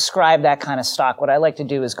I describe that kind of stock, what I like to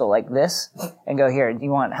do is go like this and go, here,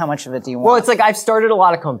 how much of it do you want? Well, it's like I've started a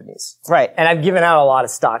lot of companies. Right. And I've given out a lot of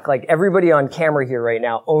stock. Like everybody on camera here right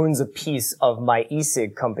now owns a piece of my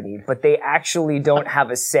e-cig company, but they actually don't have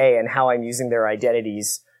a say in how I'm using their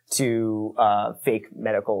identities to fake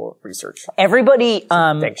medical research. Everybody,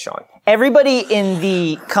 Thanks, Sean. Everybody in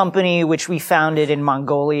the company which we founded in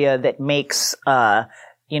Mongolia that makes,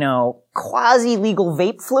 quasi-legal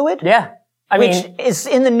vape fluid. Yeah. Which is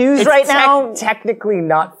in the news right now. Technically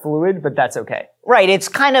not fluid, but that's okay. Right. It's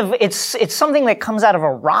kind of, it's something that comes out of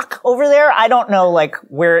a rock over there. I don't know, like,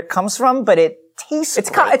 where it comes from, but it tastes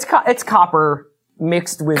great. It's copper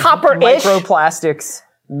mixed with Copper-ish. microplastics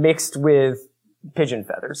mixed with pigeon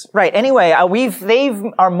feathers. Right. Anyway,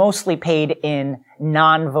 they are mostly paid in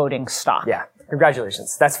non-voting stock. Yeah.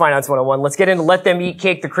 Congratulations. That's Finance 101. Let's get into Let Them Eat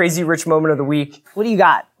Cake, the crazy rich moment of the week. What do you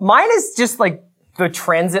got? Mine is just like the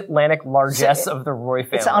transatlantic largesse of the Roy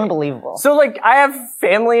family. It's unbelievable. So like I have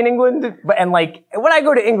family in England, and like when I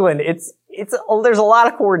go to England, there's a lot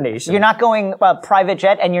of coordination. You're not going private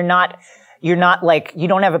jet, and you're not like, you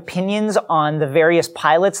don't have opinions on the various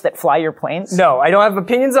pilots that fly your planes? No, I don't have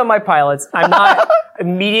opinions on my pilots. I'm not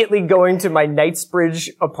immediately going to my Knightsbridge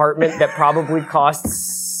apartment that probably costs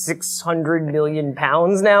 600 million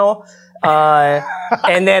pounds now.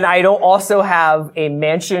 And then I don't also have a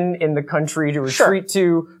mansion in the country to retreat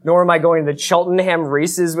to, nor am I going to the Cheltenham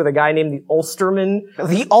races with a guy named the Ulsterman.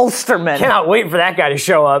 The Ulsterman. Cannot wait for that guy to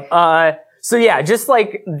show up. So yeah, just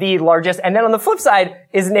like the largest. And then on the flip side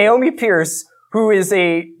is Naomi Pierce, who is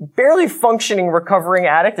a barely functioning recovering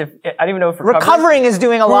addict. I don't even know if recovering is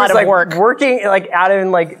doing a lot of work. Working like out in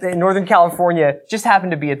like Northern California, just happened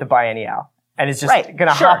to be at the biennial. And is just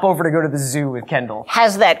gonna hop over to go to the zoo with Kendall.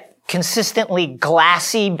 Has that consistently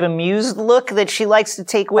glassy, bemused look that she likes to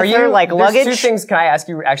take with her, like luggage. There's two things. Can I ask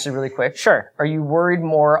you actually really quick? Sure. Are you worried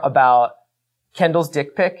more about Kendall's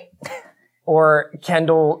dick pic or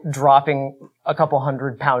Kendall dropping a couple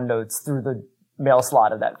 100-pound notes through the mail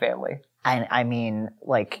slot of that family? I mean,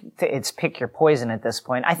 like, it's pick your poison at this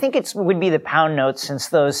point. I think it would be the pound notes, since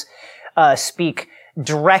those speak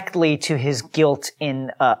directly to his guilt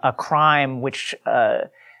in a crime which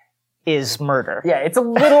is murder. Yeah, it's a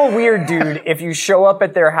little weird, dude, if you show up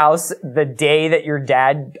at their house the day that your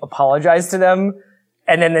dad apologized to them,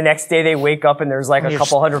 and then the next day they wake up and there's like a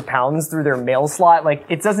couple 100 pounds through their mail slot. Like,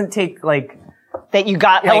 it doesn't take like that you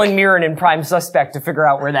got Helen Mirren in Prime Suspect to figure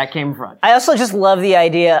out where that came from. I also just love the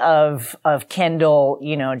idea of Kendall,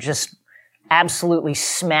 just absolutely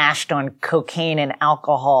smashed on cocaine and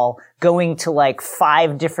alcohol, going to like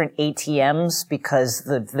 5 different ATMs because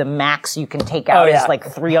the max you can take out is like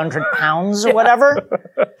 300 pounds or whatever.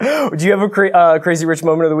 Do you have a crazy rich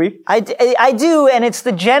moment of the week? I do, and it's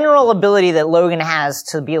the general ability that Logan has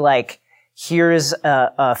to be like, here's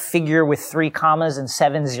a figure with 3 commas and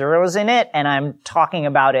 7 zeros in it, and I'm talking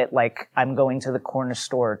about it like I'm going to the corner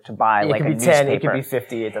store to buy like a newspaper. It could be 10, it could be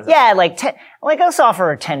 50, it doesn't matter. Like 10, like let's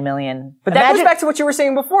offer 10 million. But that goes back to what you were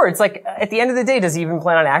saying before. It's like, at the end of the day, does he even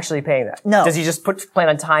plan on actually paying that? No. Does he just plan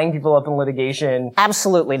on tying people up in litigation?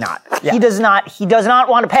 Absolutely not. Yeah. He does not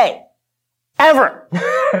want to pay. Ever.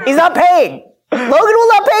 He's not paying. Logan will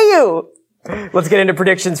not pay you. Let's get into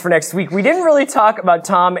predictions for next week. We didn't really talk about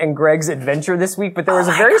Tom and Greg's adventure this week, but there was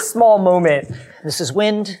a very small moment. This is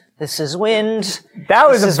wind. This is wind. That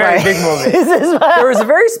was a very big moment. There was a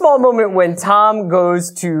very small moment when Tom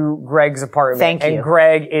goes to Greg's apartment. Thank you. And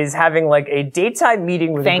Greg is having like a daytime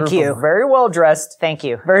meeting with a group of very well dressed,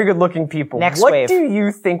 very good looking people. What do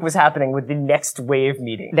you think was happening with the Next Wave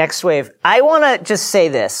meeting? Next Wave. I want to just say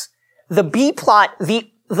this. The B plot,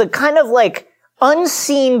 the kind of like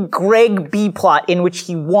unseen Greg B plot in which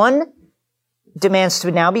he won, demands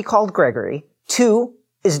to now be called Gregory. 2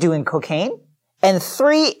 is doing cocaine. And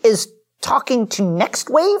 3 is talking to Next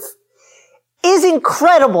Wave is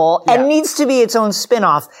incredible and needs to be its own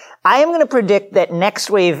spin-off. I am going to predict that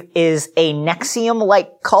Next Wave is a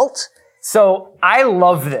Nexium-like cult. So I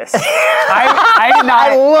love this.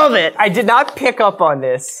 I love it. I did not pick up on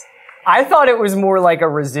this. I thought it was more like a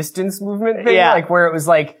resistance movement thing, like where it was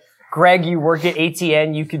like, Greg, you work at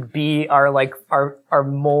ATN, you could be our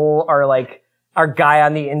mole, our guy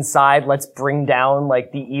on the inside. Let's bring down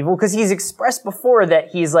like the evil. Cause he's expressed before that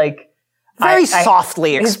he's like, very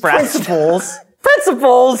softly expressed. His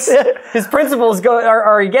principles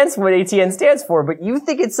are against what ATN stands for, but you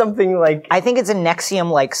think it's something like... I think it's a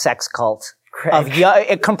Nexium-like sex cult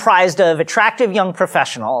comprised of attractive young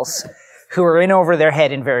professionals who are in over their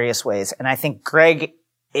head in various ways. And I think Greg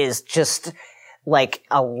is just like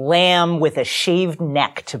a lamb with a shaved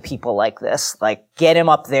neck to people like this. Like, get him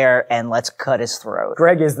up there and let's cut his throat.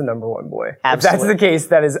 Greg is the number one boy. Absolutely. If that's the case,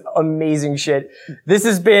 that is amazing shit. This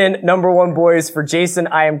has been Number One Boys. For Jason,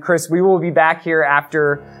 I am Chris. We will be back here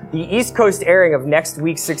after the East Coast airing of next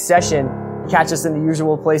week's Succession. Catch us in the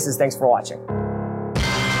usual places. Thanks for watching.